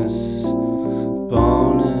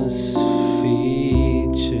 bonus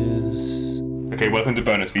features. Okay, welcome to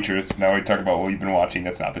bonus features. Now we talk about what we've been watching.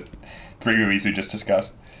 That's not the 3 movies we just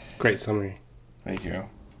discussed. Great summary. Thank you.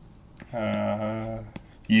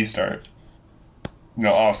 You start.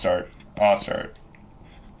 No, I'll start.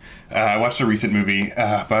 I watched a recent movie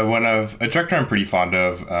by a director I'm pretty fond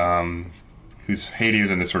of, whose heyday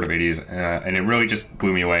is in the sort of 80s, and it really just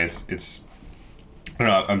blew me away. It's I don't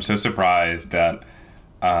know, I'm so surprised that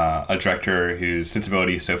a director whose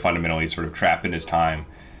sensibility is so fundamentally sort of trapped in his time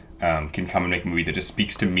can come and make a movie that just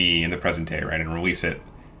speaks to me in the present day, right, and release it,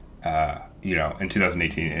 in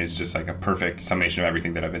 2018. It's just like a perfect summation of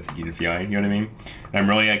everything that I've been thinking and feeling, you know what I mean? And I'm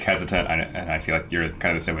really like hesitant, and I feel like you're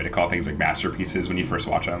kind of the same way, to call things like masterpieces when you first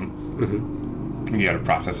watch them. Mm-hmm. You got to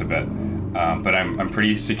process a bit. But I'm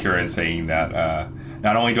pretty secure in saying that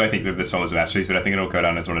not only do I think that this film is a masterpiece, but I think it'll go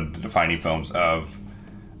down as one of the defining films of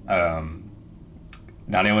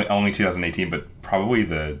not only 2018, but probably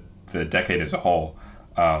the decade as a whole,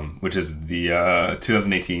 which is the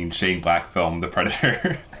 2018 Shane Black film, The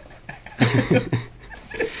Predator.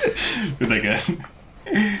 Was that good?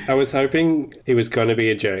 I was hoping it was going to be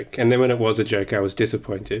a joke, and then when it was a joke, I was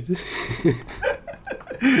disappointed.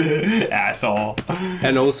 Asshole.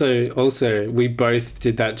 And also, we both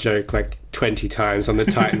did that joke like 20 times on the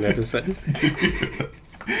Titan episode.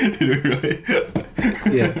 Did we really?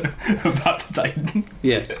 Yes. About the Titan?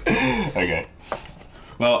 Yes. Okay.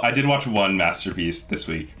 Well, I did watch one masterpiece this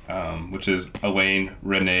week, which is Elaine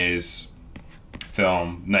Renee's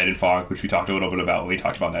film Night and Fog, which we talked a little bit about when we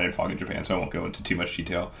talked about Night and Fog in Japan, so I won't go into too much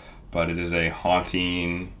detail. But it is a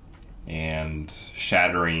haunting and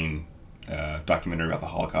shattering documentary about the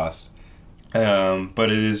Holocaust.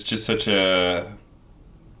 But it is just such a...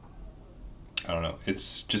 I don't know.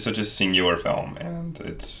 It's just such a singular film, and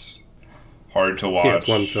it's hard to watch. Yeah, it's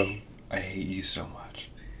one film. I hate you so much.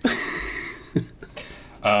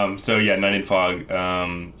 So yeah, Night and Fog.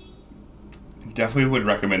 Definitely would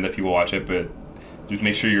recommend that people watch it, but just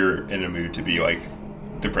make sure you're in a mood to be like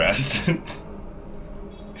depressed.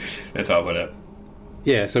 That's how I put it.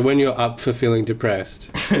 Yeah, so when you're up for feeling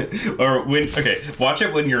depressed. Or watch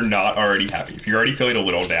it when you're not already happy. If you're already feeling a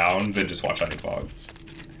little down, then just watch Night and Fog.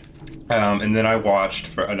 And then I watched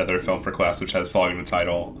for another film for class, which has Fog in the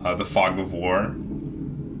title, The Fog of War.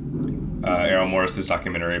 Errol Morris's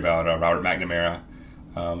documentary about Robert McNamara,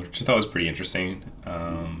 which I thought was pretty interesting.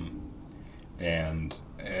 And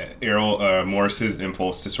Errol Morris's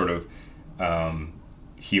impulse to sort of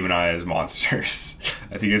humanize monsters,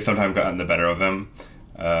 I think, has sometimes gotten the better of him.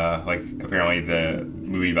 Like, apparently the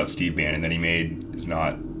movie about Steve Bannon that he made has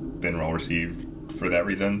not been well received for that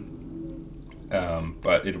reason.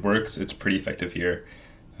 But it works. It's pretty effective here.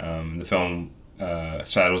 The film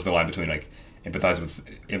straddles the line between like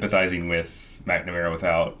empathizing with McNamara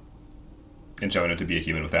without, and showing him to be a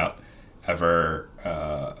human without ever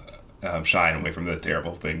shying away from the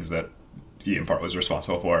terrible things that he in part was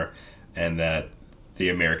responsible for, and that the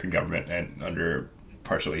American government, and under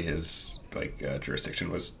partially his jurisdiction,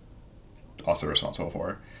 was also responsible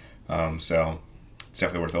for. So it's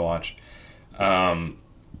definitely worth a watch.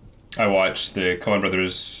 I watched the Coen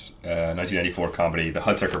Brothers 1994 comedy, The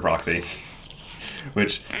Hudsucker Proxy,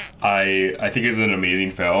 which I think is an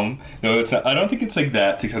amazing film. No, it's not, I don't think it's like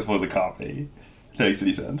that successful as a comedy. If that makes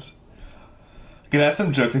any sense. It has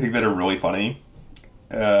some jokes I think that are really funny,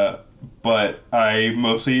 but I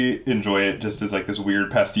mostly enjoy it just as like this weird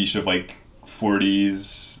pastiche of like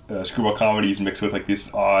 40s screwball comedies mixed with like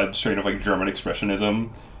this odd strain of like German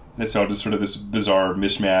expressionism. And it's all just sort of this bizarre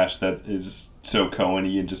mishmash that is so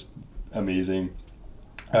Coen-y and just amazing.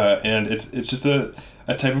 And it's just a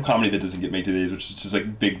type of comedy that doesn't get made today, which is just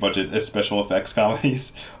like big budget special effects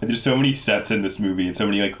comedies. Like, there's so many sets in this movie and so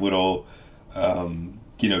many like little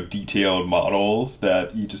detailed models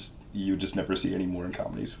that you just never see anymore in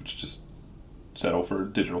comedies, which just settle for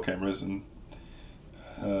digital cameras and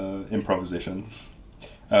improvisation.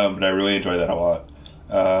 But I really enjoy that a lot.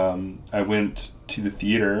 I went to the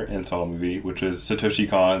theater and saw a movie, which is Satoshi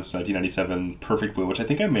Kon's 1997 Perfect Blue, which I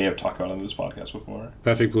think I may have talked about on this podcast before.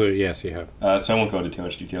 Perfect Blue, yes, you have. So I won't go into too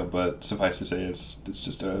much detail, but suffice to say, it's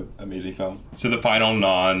just an amazing film. So the final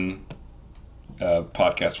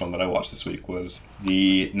podcast film that I watched this week was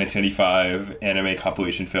the 1995 anime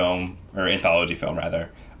compilation film, or anthology film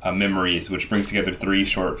rather, Memories, which brings together 3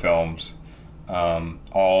 short films,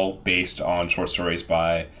 all based on short stories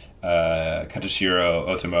by Katashiro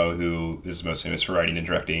Otomo, who is most famous for writing and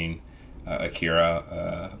directing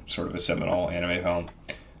Akira, sort of a seminal anime film.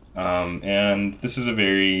 And this is a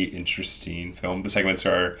very interesting film. The segments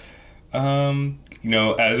are,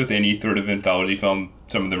 as with any sort of anthology film,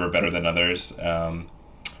 some of them are better than others.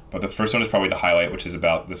 But the first one is probably the highlight, which is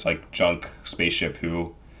about this like junk spaceship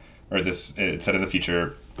it's set in the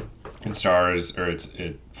future. It stars, or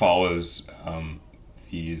it follows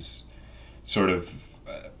these sort of,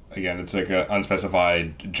 again, it's like an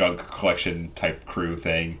unspecified junk collection type crew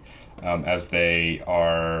thing, as they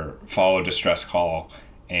follow a distress call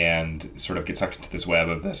and sort of get sucked into this web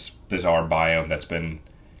of this bizarre biome that's been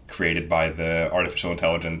created by the artificial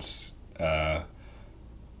intelligence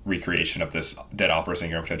recreation of this dead opera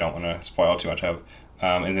singer, which I don't want to spoil too much of.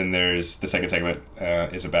 And then there's the second segment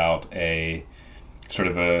is about a sort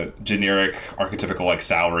of a generic, archetypical, like,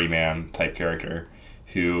 salaryman type character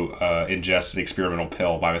who ingests an experimental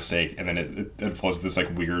pill by mistake, and then it unfolds this, like,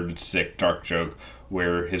 weird, sick, dark joke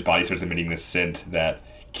where his body starts emitting this scent that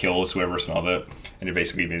kills whoever smells it, and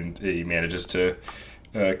he manages to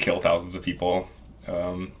kill thousands of people.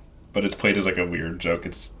 But it's played as, like, a weird joke.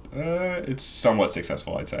 It's somewhat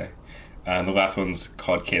successful, I'd say. And the last one's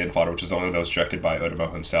called Cannon Fodder, which is one of those directed by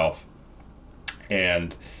Otomo himself,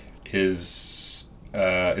 and it's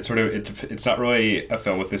not really a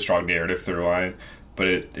film with this strong narrative through line, but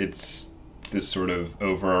it's this sort of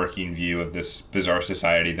overarching view of this bizarre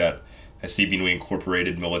society that has seemingly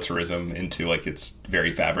incorporated militarism into, like, its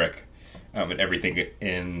very fabric, and everything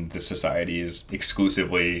in the society is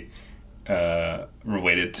exclusively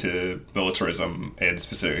related to militarism, and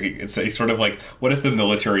specifically it's sort of like, what if the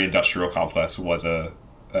military industrial complex was a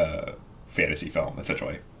fantasy film,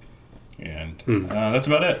 essentially. And that's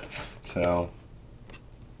about it. So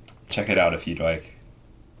check it out if you'd like.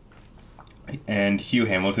 And Hugh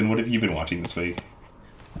Hamilton, what have you been watching this week?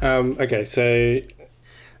 Okay, so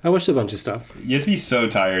I watched a bunch of stuff. You have to be so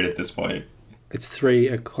tired at this point. It's 3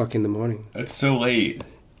 o'clock in the morning. It's so late.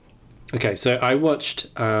 Okay, so I watched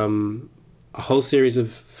a whole series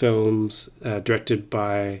of films directed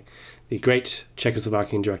by the great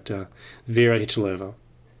Czechoslovakian director Vera Chytilova,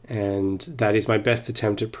 and that is my best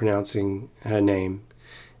attempt at pronouncing her name,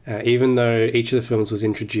 even though each of the films was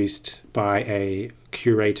introduced by a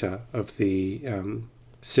curator of the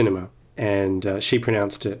cinema, and she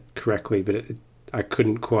pronounced it correctly, but I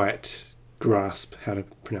couldn't quite grasp how to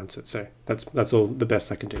pronounce it, so that's all the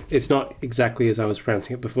best I can do. It's not exactly as I was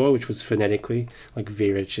pronouncing it before, which was phonetically like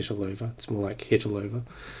Vera Chytilova. It's more like Chytilova,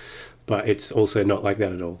 but it's also not like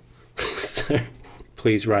that at all. So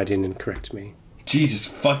please write in and correct me. Jesus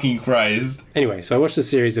fucking Christ. Anyway, so I watched a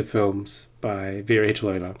series of films by Vera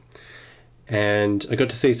Chytilova, and I got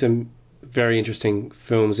to see some very interesting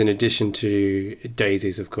films in addition to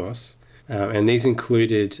Daisies, of course. And these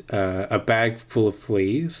included A Bag Full of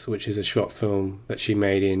Fleas, which is a short film that she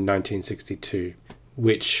made in 1962,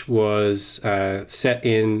 which was set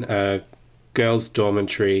in a girls'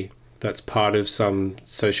 dormitory that's part of some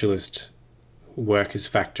socialist workers'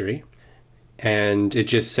 factory. And it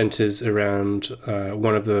just centers around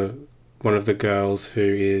one of the girls who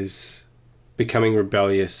is becoming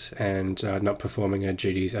rebellious and not performing her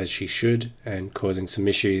duties as she should, and causing some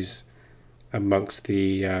issues amongst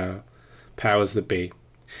the powers that be.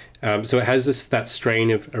 So it has that strain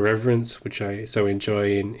of irreverence, which I so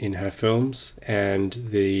enjoy in her films, and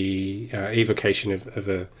the evocation of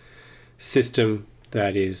a system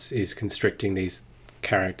that is constricting these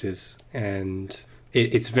characters. And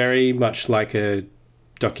it's very much like a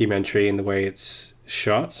documentary in the way it's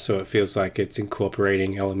shot, so it feels like it's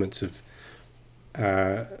incorporating elements of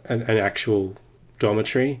an actual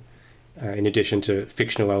dormitory in addition to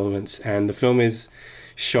fictional elements. And the film is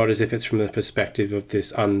shot as if it's from the perspective of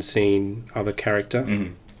this unseen other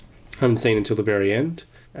character, unseen until the very end.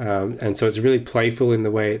 And so it's really playful in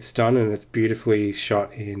the way it's done, and it's beautifully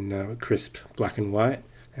shot in crisp black and white.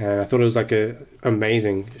 And I thought it was like an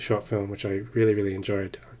amazing short film, which I really, really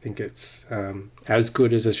enjoyed. I think it's as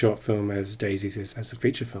good as a short film as Daisies is as a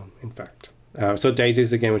feature film, in fact. So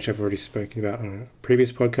Daisies, again, which I've already spoken about on a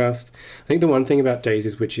previous podcast. I think the one thing about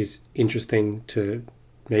Daisies which is interesting to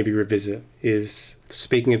maybe revisit is,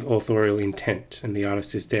 speaking of authorial intent and the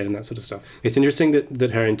artist is dead and that sort of stuff, it's interesting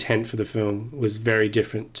that her intent for the film was very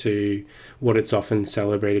different to what it's often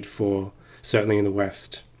celebrated for, certainly in the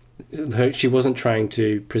West. She wasn't trying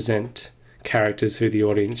to present characters who the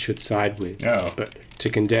audience should side with, but to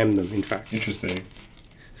condemn them, in fact. Interesting.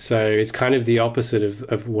 So it's kind of the opposite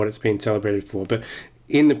of what it's been celebrated for. But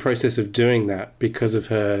in the process of doing that, because of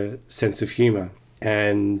her sense of humour,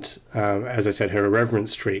 and as I said, her irreverent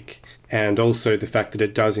streak, and also the fact that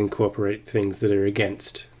it does incorporate things that are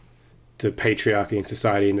against the patriarchy in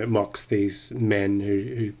society, and it mocks these men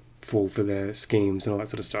who fall for their schemes and all that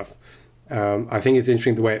sort of stuff. I think it's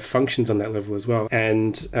interesting the way it functions on that level as well.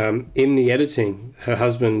 And in the editing, her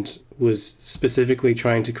husband was specifically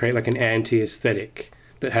trying to create like an anti-aesthetic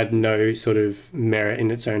that had no sort of merit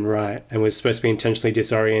in its own right and was supposed to be intentionally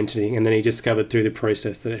disorienting. And then he discovered through the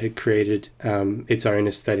process that it had created its own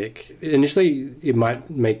aesthetic. Initially, it might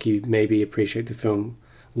make you maybe appreciate the film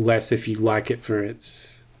less if you like it for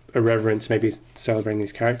its irreverence, maybe celebrating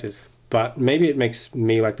these characters. but maybe it makes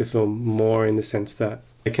me like the film more in the sense that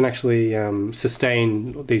it can actually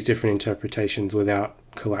sustain these different interpretations without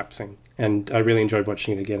collapsing. And I really enjoyed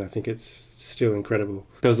watching it again. I think it's still incredible.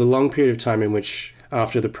 There was a long period of time in which,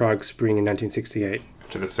 after the Prague Spring in 1968,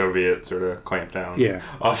 To the Soviet sort of clamp down. Yeah.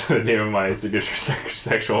 Also the name of my signature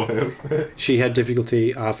sexual move. she had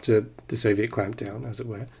difficulty after the Soviet clampdown, as it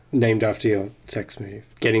were, named after your sex move,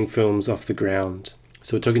 getting films off the ground.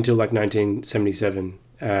 So it took until like 1977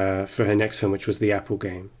 for her next film, which was The Apple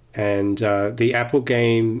Game. And The Apple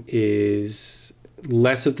Game is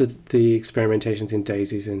less of the experimentations in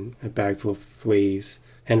Daisies and A Bag Full of Fleas,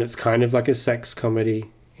 and it's kind of like a sex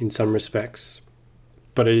comedy in some respects,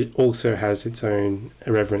 but it also has its own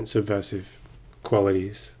irreverent, subversive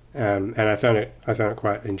qualities, and I found it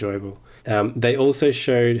quite enjoyable. They also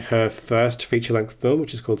showed her first feature-length film,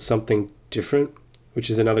 which is called Something Different,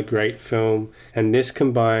 which is another great film, and this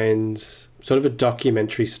combines sort of a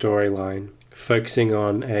documentary storyline focusing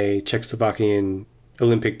on a Czechoslovakian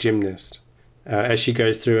Olympic gymnast as she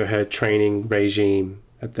goes through her training regime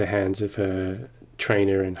at the hands of her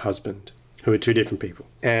trainer and husband, who are two different people.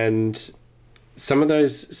 And some of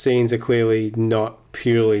those scenes are clearly not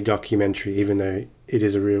purely documentary, even though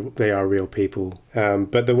they are real people.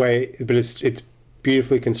 But it's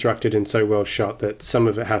beautifully constructed and so well shot that some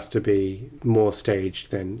of it has to be more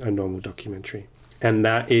staged than a normal documentary. And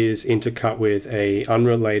that is intercut with a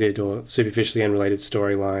unrelated or superficially unrelated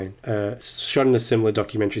storyline, shot in a similar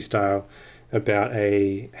documentary style, about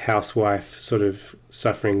a housewife sort of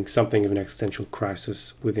suffering something of an existential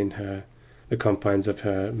crisis within the confines of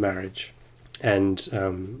her marriage,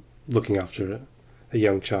 and looking after a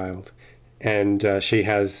young child. And she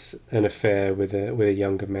has an affair with a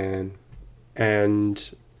younger man.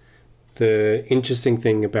 And the interesting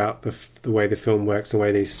thing about the way the film works, the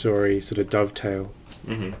way these stories sort of dovetail,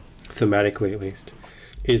 thematically at least,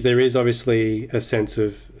 is there is obviously a sense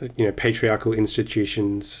of patriarchal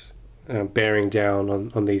institutions bearing down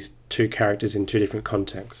on these two characters in two different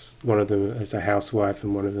contexts. One of them as a housewife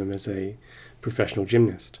and one of them as a professional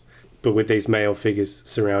gymnast, but with these male figures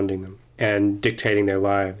surrounding them and dictating their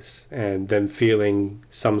lives, and them feeling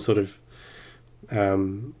some sort of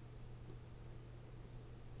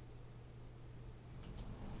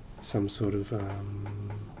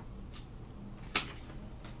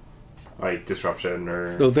like disruption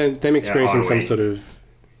or... Well, them experiencing some ennui.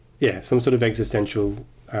 some sort of existential...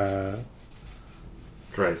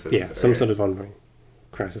 crisis. Yeah, some sort of ongoing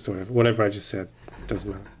crisis or whatever I just said. Doesn't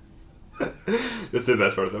matter. That's the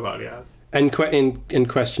best part of the podcast. And in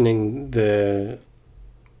questioning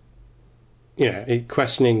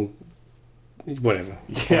questioning whatever.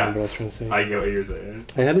 I can't remember what I was trying to say. I get what you're saying.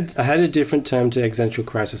 I had a different term to existential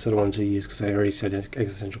crisis that I wanted to use because I already said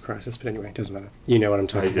existential crisis, but anyway, it doesn't matter. You know what I'm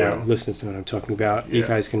talking about. Listeners know what I'm talking about. Yeah. You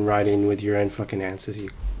guys can write in with your own fucking answers.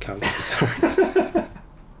 You can't.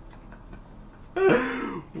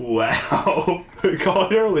 Wow.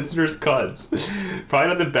 Calling our listeners cunts. Probably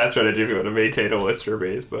not the best strategy if you want to maintain a listener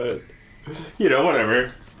base, but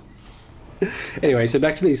whatever. Anyway, so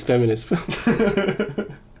back to these feminist films.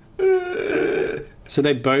 So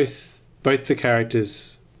they both the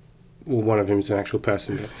characters, well, one of them is an actual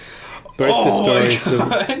person, but both the stories...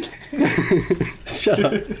 Shut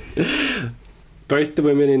up. Both the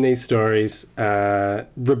women in these stories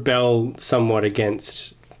rebel somewhat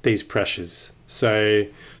against these pressures. So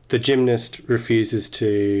the gymnast refuses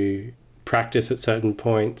to practice at certain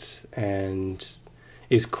points and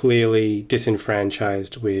is clearly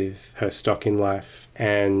disenfranchised with her stock in life.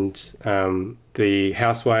 And the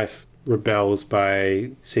housewife rebels by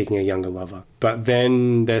seeking a younger lover. But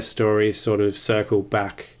then their stories sort of circle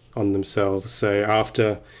back on themselves. So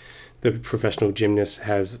after the professional gymnast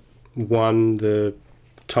has won the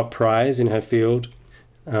top prize in her field,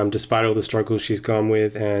 despite all the struggles she's gone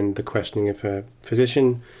with and the questioning of her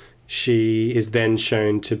position, she is then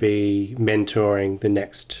shown to be mentoring the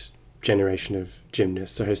next generation of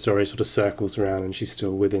gymnasts. So her story sort of circles around and she's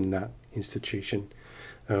still within that institution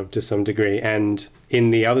to some degree. And in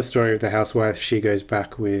the other story of the housewife, she goes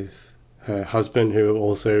back with her husband, who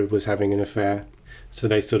also was having an affair. So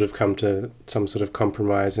they sort of come to some sort of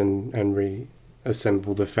compromise and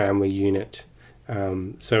reassemble the family unit.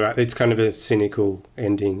 So it's kind of a cynical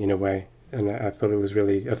ending in a way, and I thought it was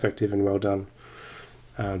really effective and well done.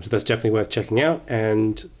 So that's definitely worth checking out.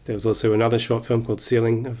 And there was also another short film called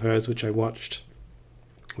Ceiling of hers, which I watched,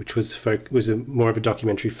 which was more of a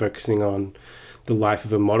documentary focusing on the life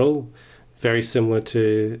of a model, very similar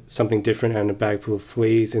to Something Different and A Bag Full of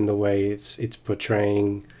Fleas in the way it's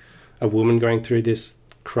portraying a woman going through this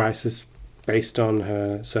crisis based on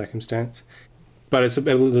her circumstance. But it's a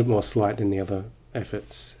little bit more slight than the other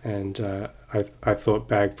efforts, and I thought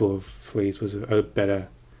Bag Full of Fleas was a better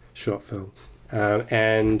short film.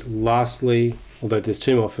 And lastly, although there's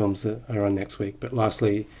 2 more films that are on next week, but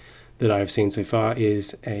lastly that I've seen so far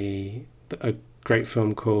is a great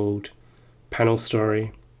film called Panel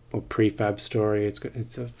Story, or Prefab Story.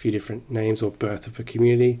 It's a few different names, or Birth of a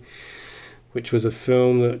Community, which was a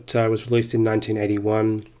film that was released in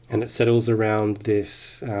 1981, and it settles around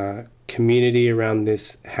this community, around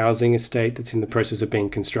this housing estate that's in the process of being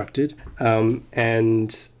constructed,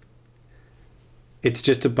 and it's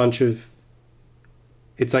just a bunch of,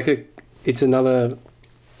 it's another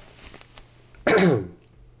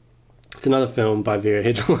it's another film by Vera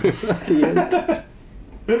Hitler at the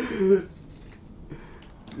end.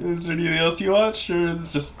 Is there anything else you watched, or is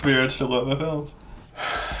it just Vera Hitler films?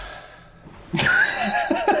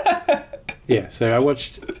 Yeah, so I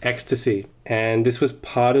watched Ecstasy, and this was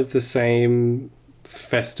part of the same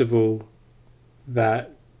festival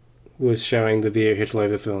that was showing the Vera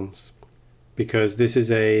Hitler films, because this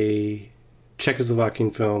is a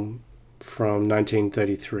Czechoslovakian film from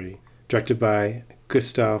 1933, directed by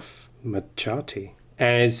Gustav Machati.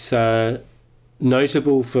 And it's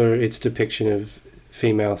notable for its depiction of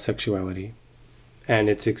female sexuality, and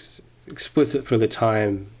it's explicit for the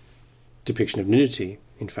time depiction of nudity,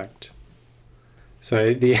 in fact.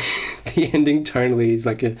 So the ending tonally is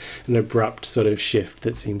like an abrupt sort of shift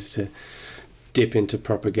that seems to dip into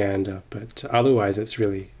propaganda, but otherwise it's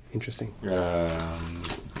really interesting.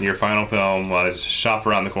 Your final film was Shop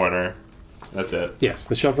Around the Corner. That's it. Yes,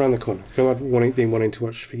 The Shop Around the Corner. Film I've been wanting to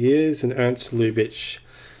watch for years, an Ernst Lubitsch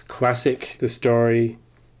classic, the story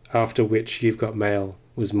after which You've Got Mail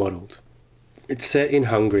was modelled. It's set in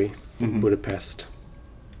Hungary, Budapest.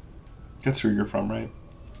 That's where you're from, right?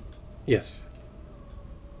 Yes.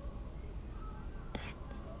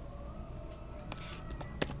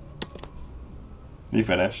 You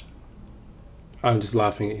finished? I'm just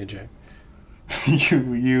laughing at your joke.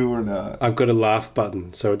 you were not. I've got a laugh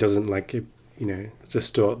button, so it doesn't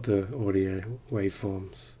distort the audio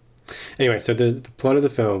waveforms. Anyway, so the plot of the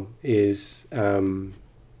film is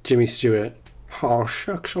Jimmy Stewart. Oh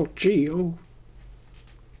shucks, oh gee, oh.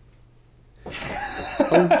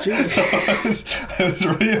 Oh gee. I was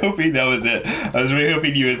really hoping that was it. I was really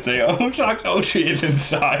hoping you would say, oh shucks, oh gee, and then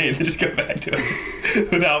sigh and then just go back to it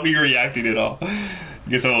without me reacting at all. I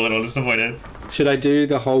guess I'm a little disappointed. Should I do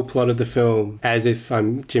the whole plot of the film as if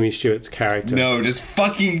I'm Jimmy Stewart's character? No, just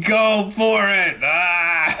fucking go for it!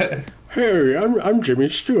 Ah! Hey, I'm Jimmy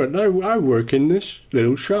Stewart, and I work in this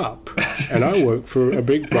little shop. And I work for a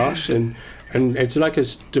big boss, and it's like a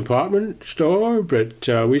department store, but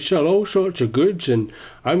we sell all sorts of goods, and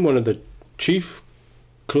I'm one of the chief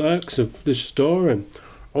clerks of this store, and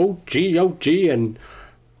oh gee, and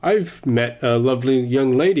I've met a lovely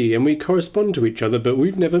young lady, and we correspond to each other, but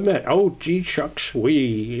we've never met. Oh gee, shucks,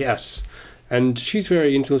 yes. And she's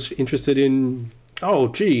very interested in... Oh,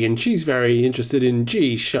 gee, and she's very interested in...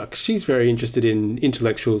 Gee, shucks, she's very interested in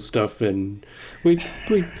intellectual stuff, and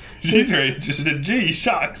She's very interested in gee,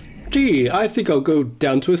 shucks. Gee, I think I'll go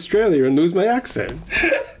down to Australia and lose my accent.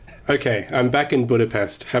 Okay, I'm back in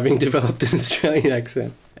Budapest, having developed an Australian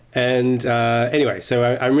accent. And anyway, so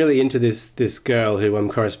I'm really into this girl who I'm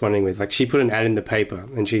corresponding with. Like, she put an ad in the paper,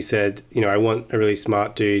 and she said, I want a really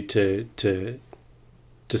smart dude to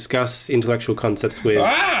discuss intellectual concepts with...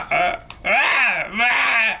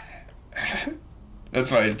 That's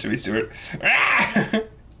fine, Jimmy Stewart.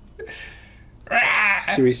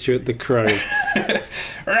 Jimmy Stewart the Crow.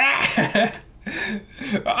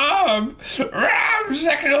 I'm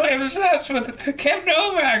sexually obsessed with Kim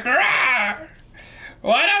Novak.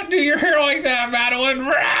 Why not do your hair like that,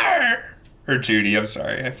 Madeline? Or Judy, I'm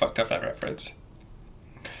sorry, I fucked up that reference.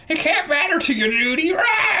 It can't matter to you, Judy.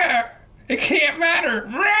 It can't matter.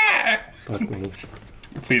 Fuck me.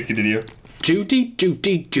 Please continue. Judy.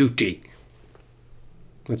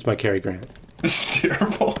 That's my Cary Grant. This is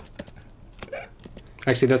terrible.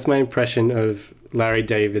 Actually, that's my impression of Larry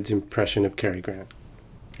David's impression of Cary Grant.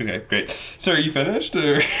 Okay, great. So are you finished,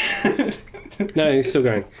 or...? No, he's still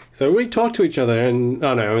going. So we talk to each other, and...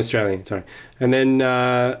 Oh, no, I'm Australian, sorry. And then,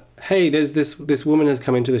 hey, there's this woman has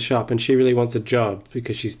come into the shop, and she really wants a job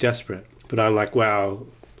because she's desperate. But I'm like, wow,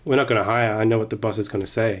 we're not going to hire. I know what the boss is going to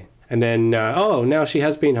say. And then, now she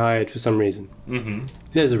has been hired for some reason. Mm-hmm.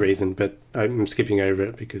 There's a reason, but I'm skipping over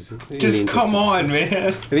it because... Just come on,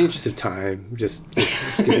 man. In the interest of time, just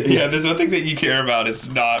skip it. Yeah, there's one thing that you care about. It's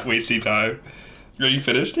not wasting time. Are you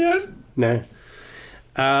finished yet? No.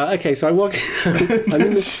 Okay, so I walk... I'm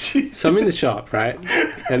in the shop, right?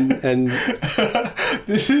 And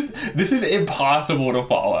This is impossible to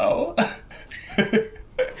follow.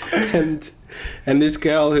 And this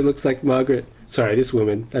girl who looks like Margaret. Sorry, this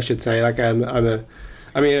woman, I should say. Like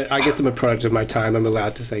I guess I'm a product of my time. I'm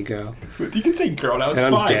allowed to say girl. You can say girl now. It's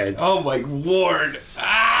And I'm fine. dead. Oh my lord.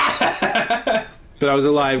 Ah! But I was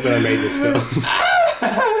alive when I made this film.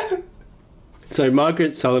 So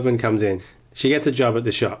Margaret Sullivan comes in. She gets a job at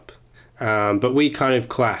the shop. But we kind of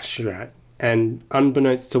clash, right? And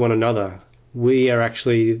unbeknownst to one another, we are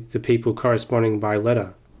actually the people corresponding by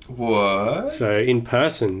letter. What? So in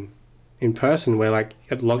person, we're like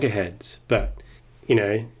at loggerheads. But, you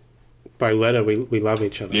know, by letter, we love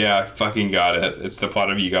each other. Yeah, I fucking got it. It's the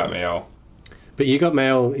plot of You Got Mail. But You Got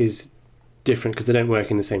Mail is different because they don't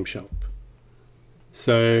work in the same shop.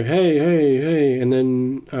 So, hey, and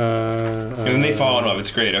then... and then they fall in love. It's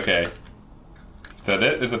great, okay. Is that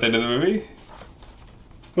it? Is that the end of the movie?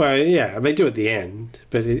 Well, yeah, they do at the end,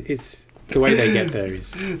 but it's... The way they get there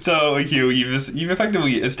is... So, you've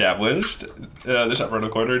effectively established the Shop Around the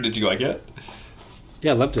Corner. Did you like it?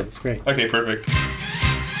 Yeah, I loved it. It's great. Okay, perfect.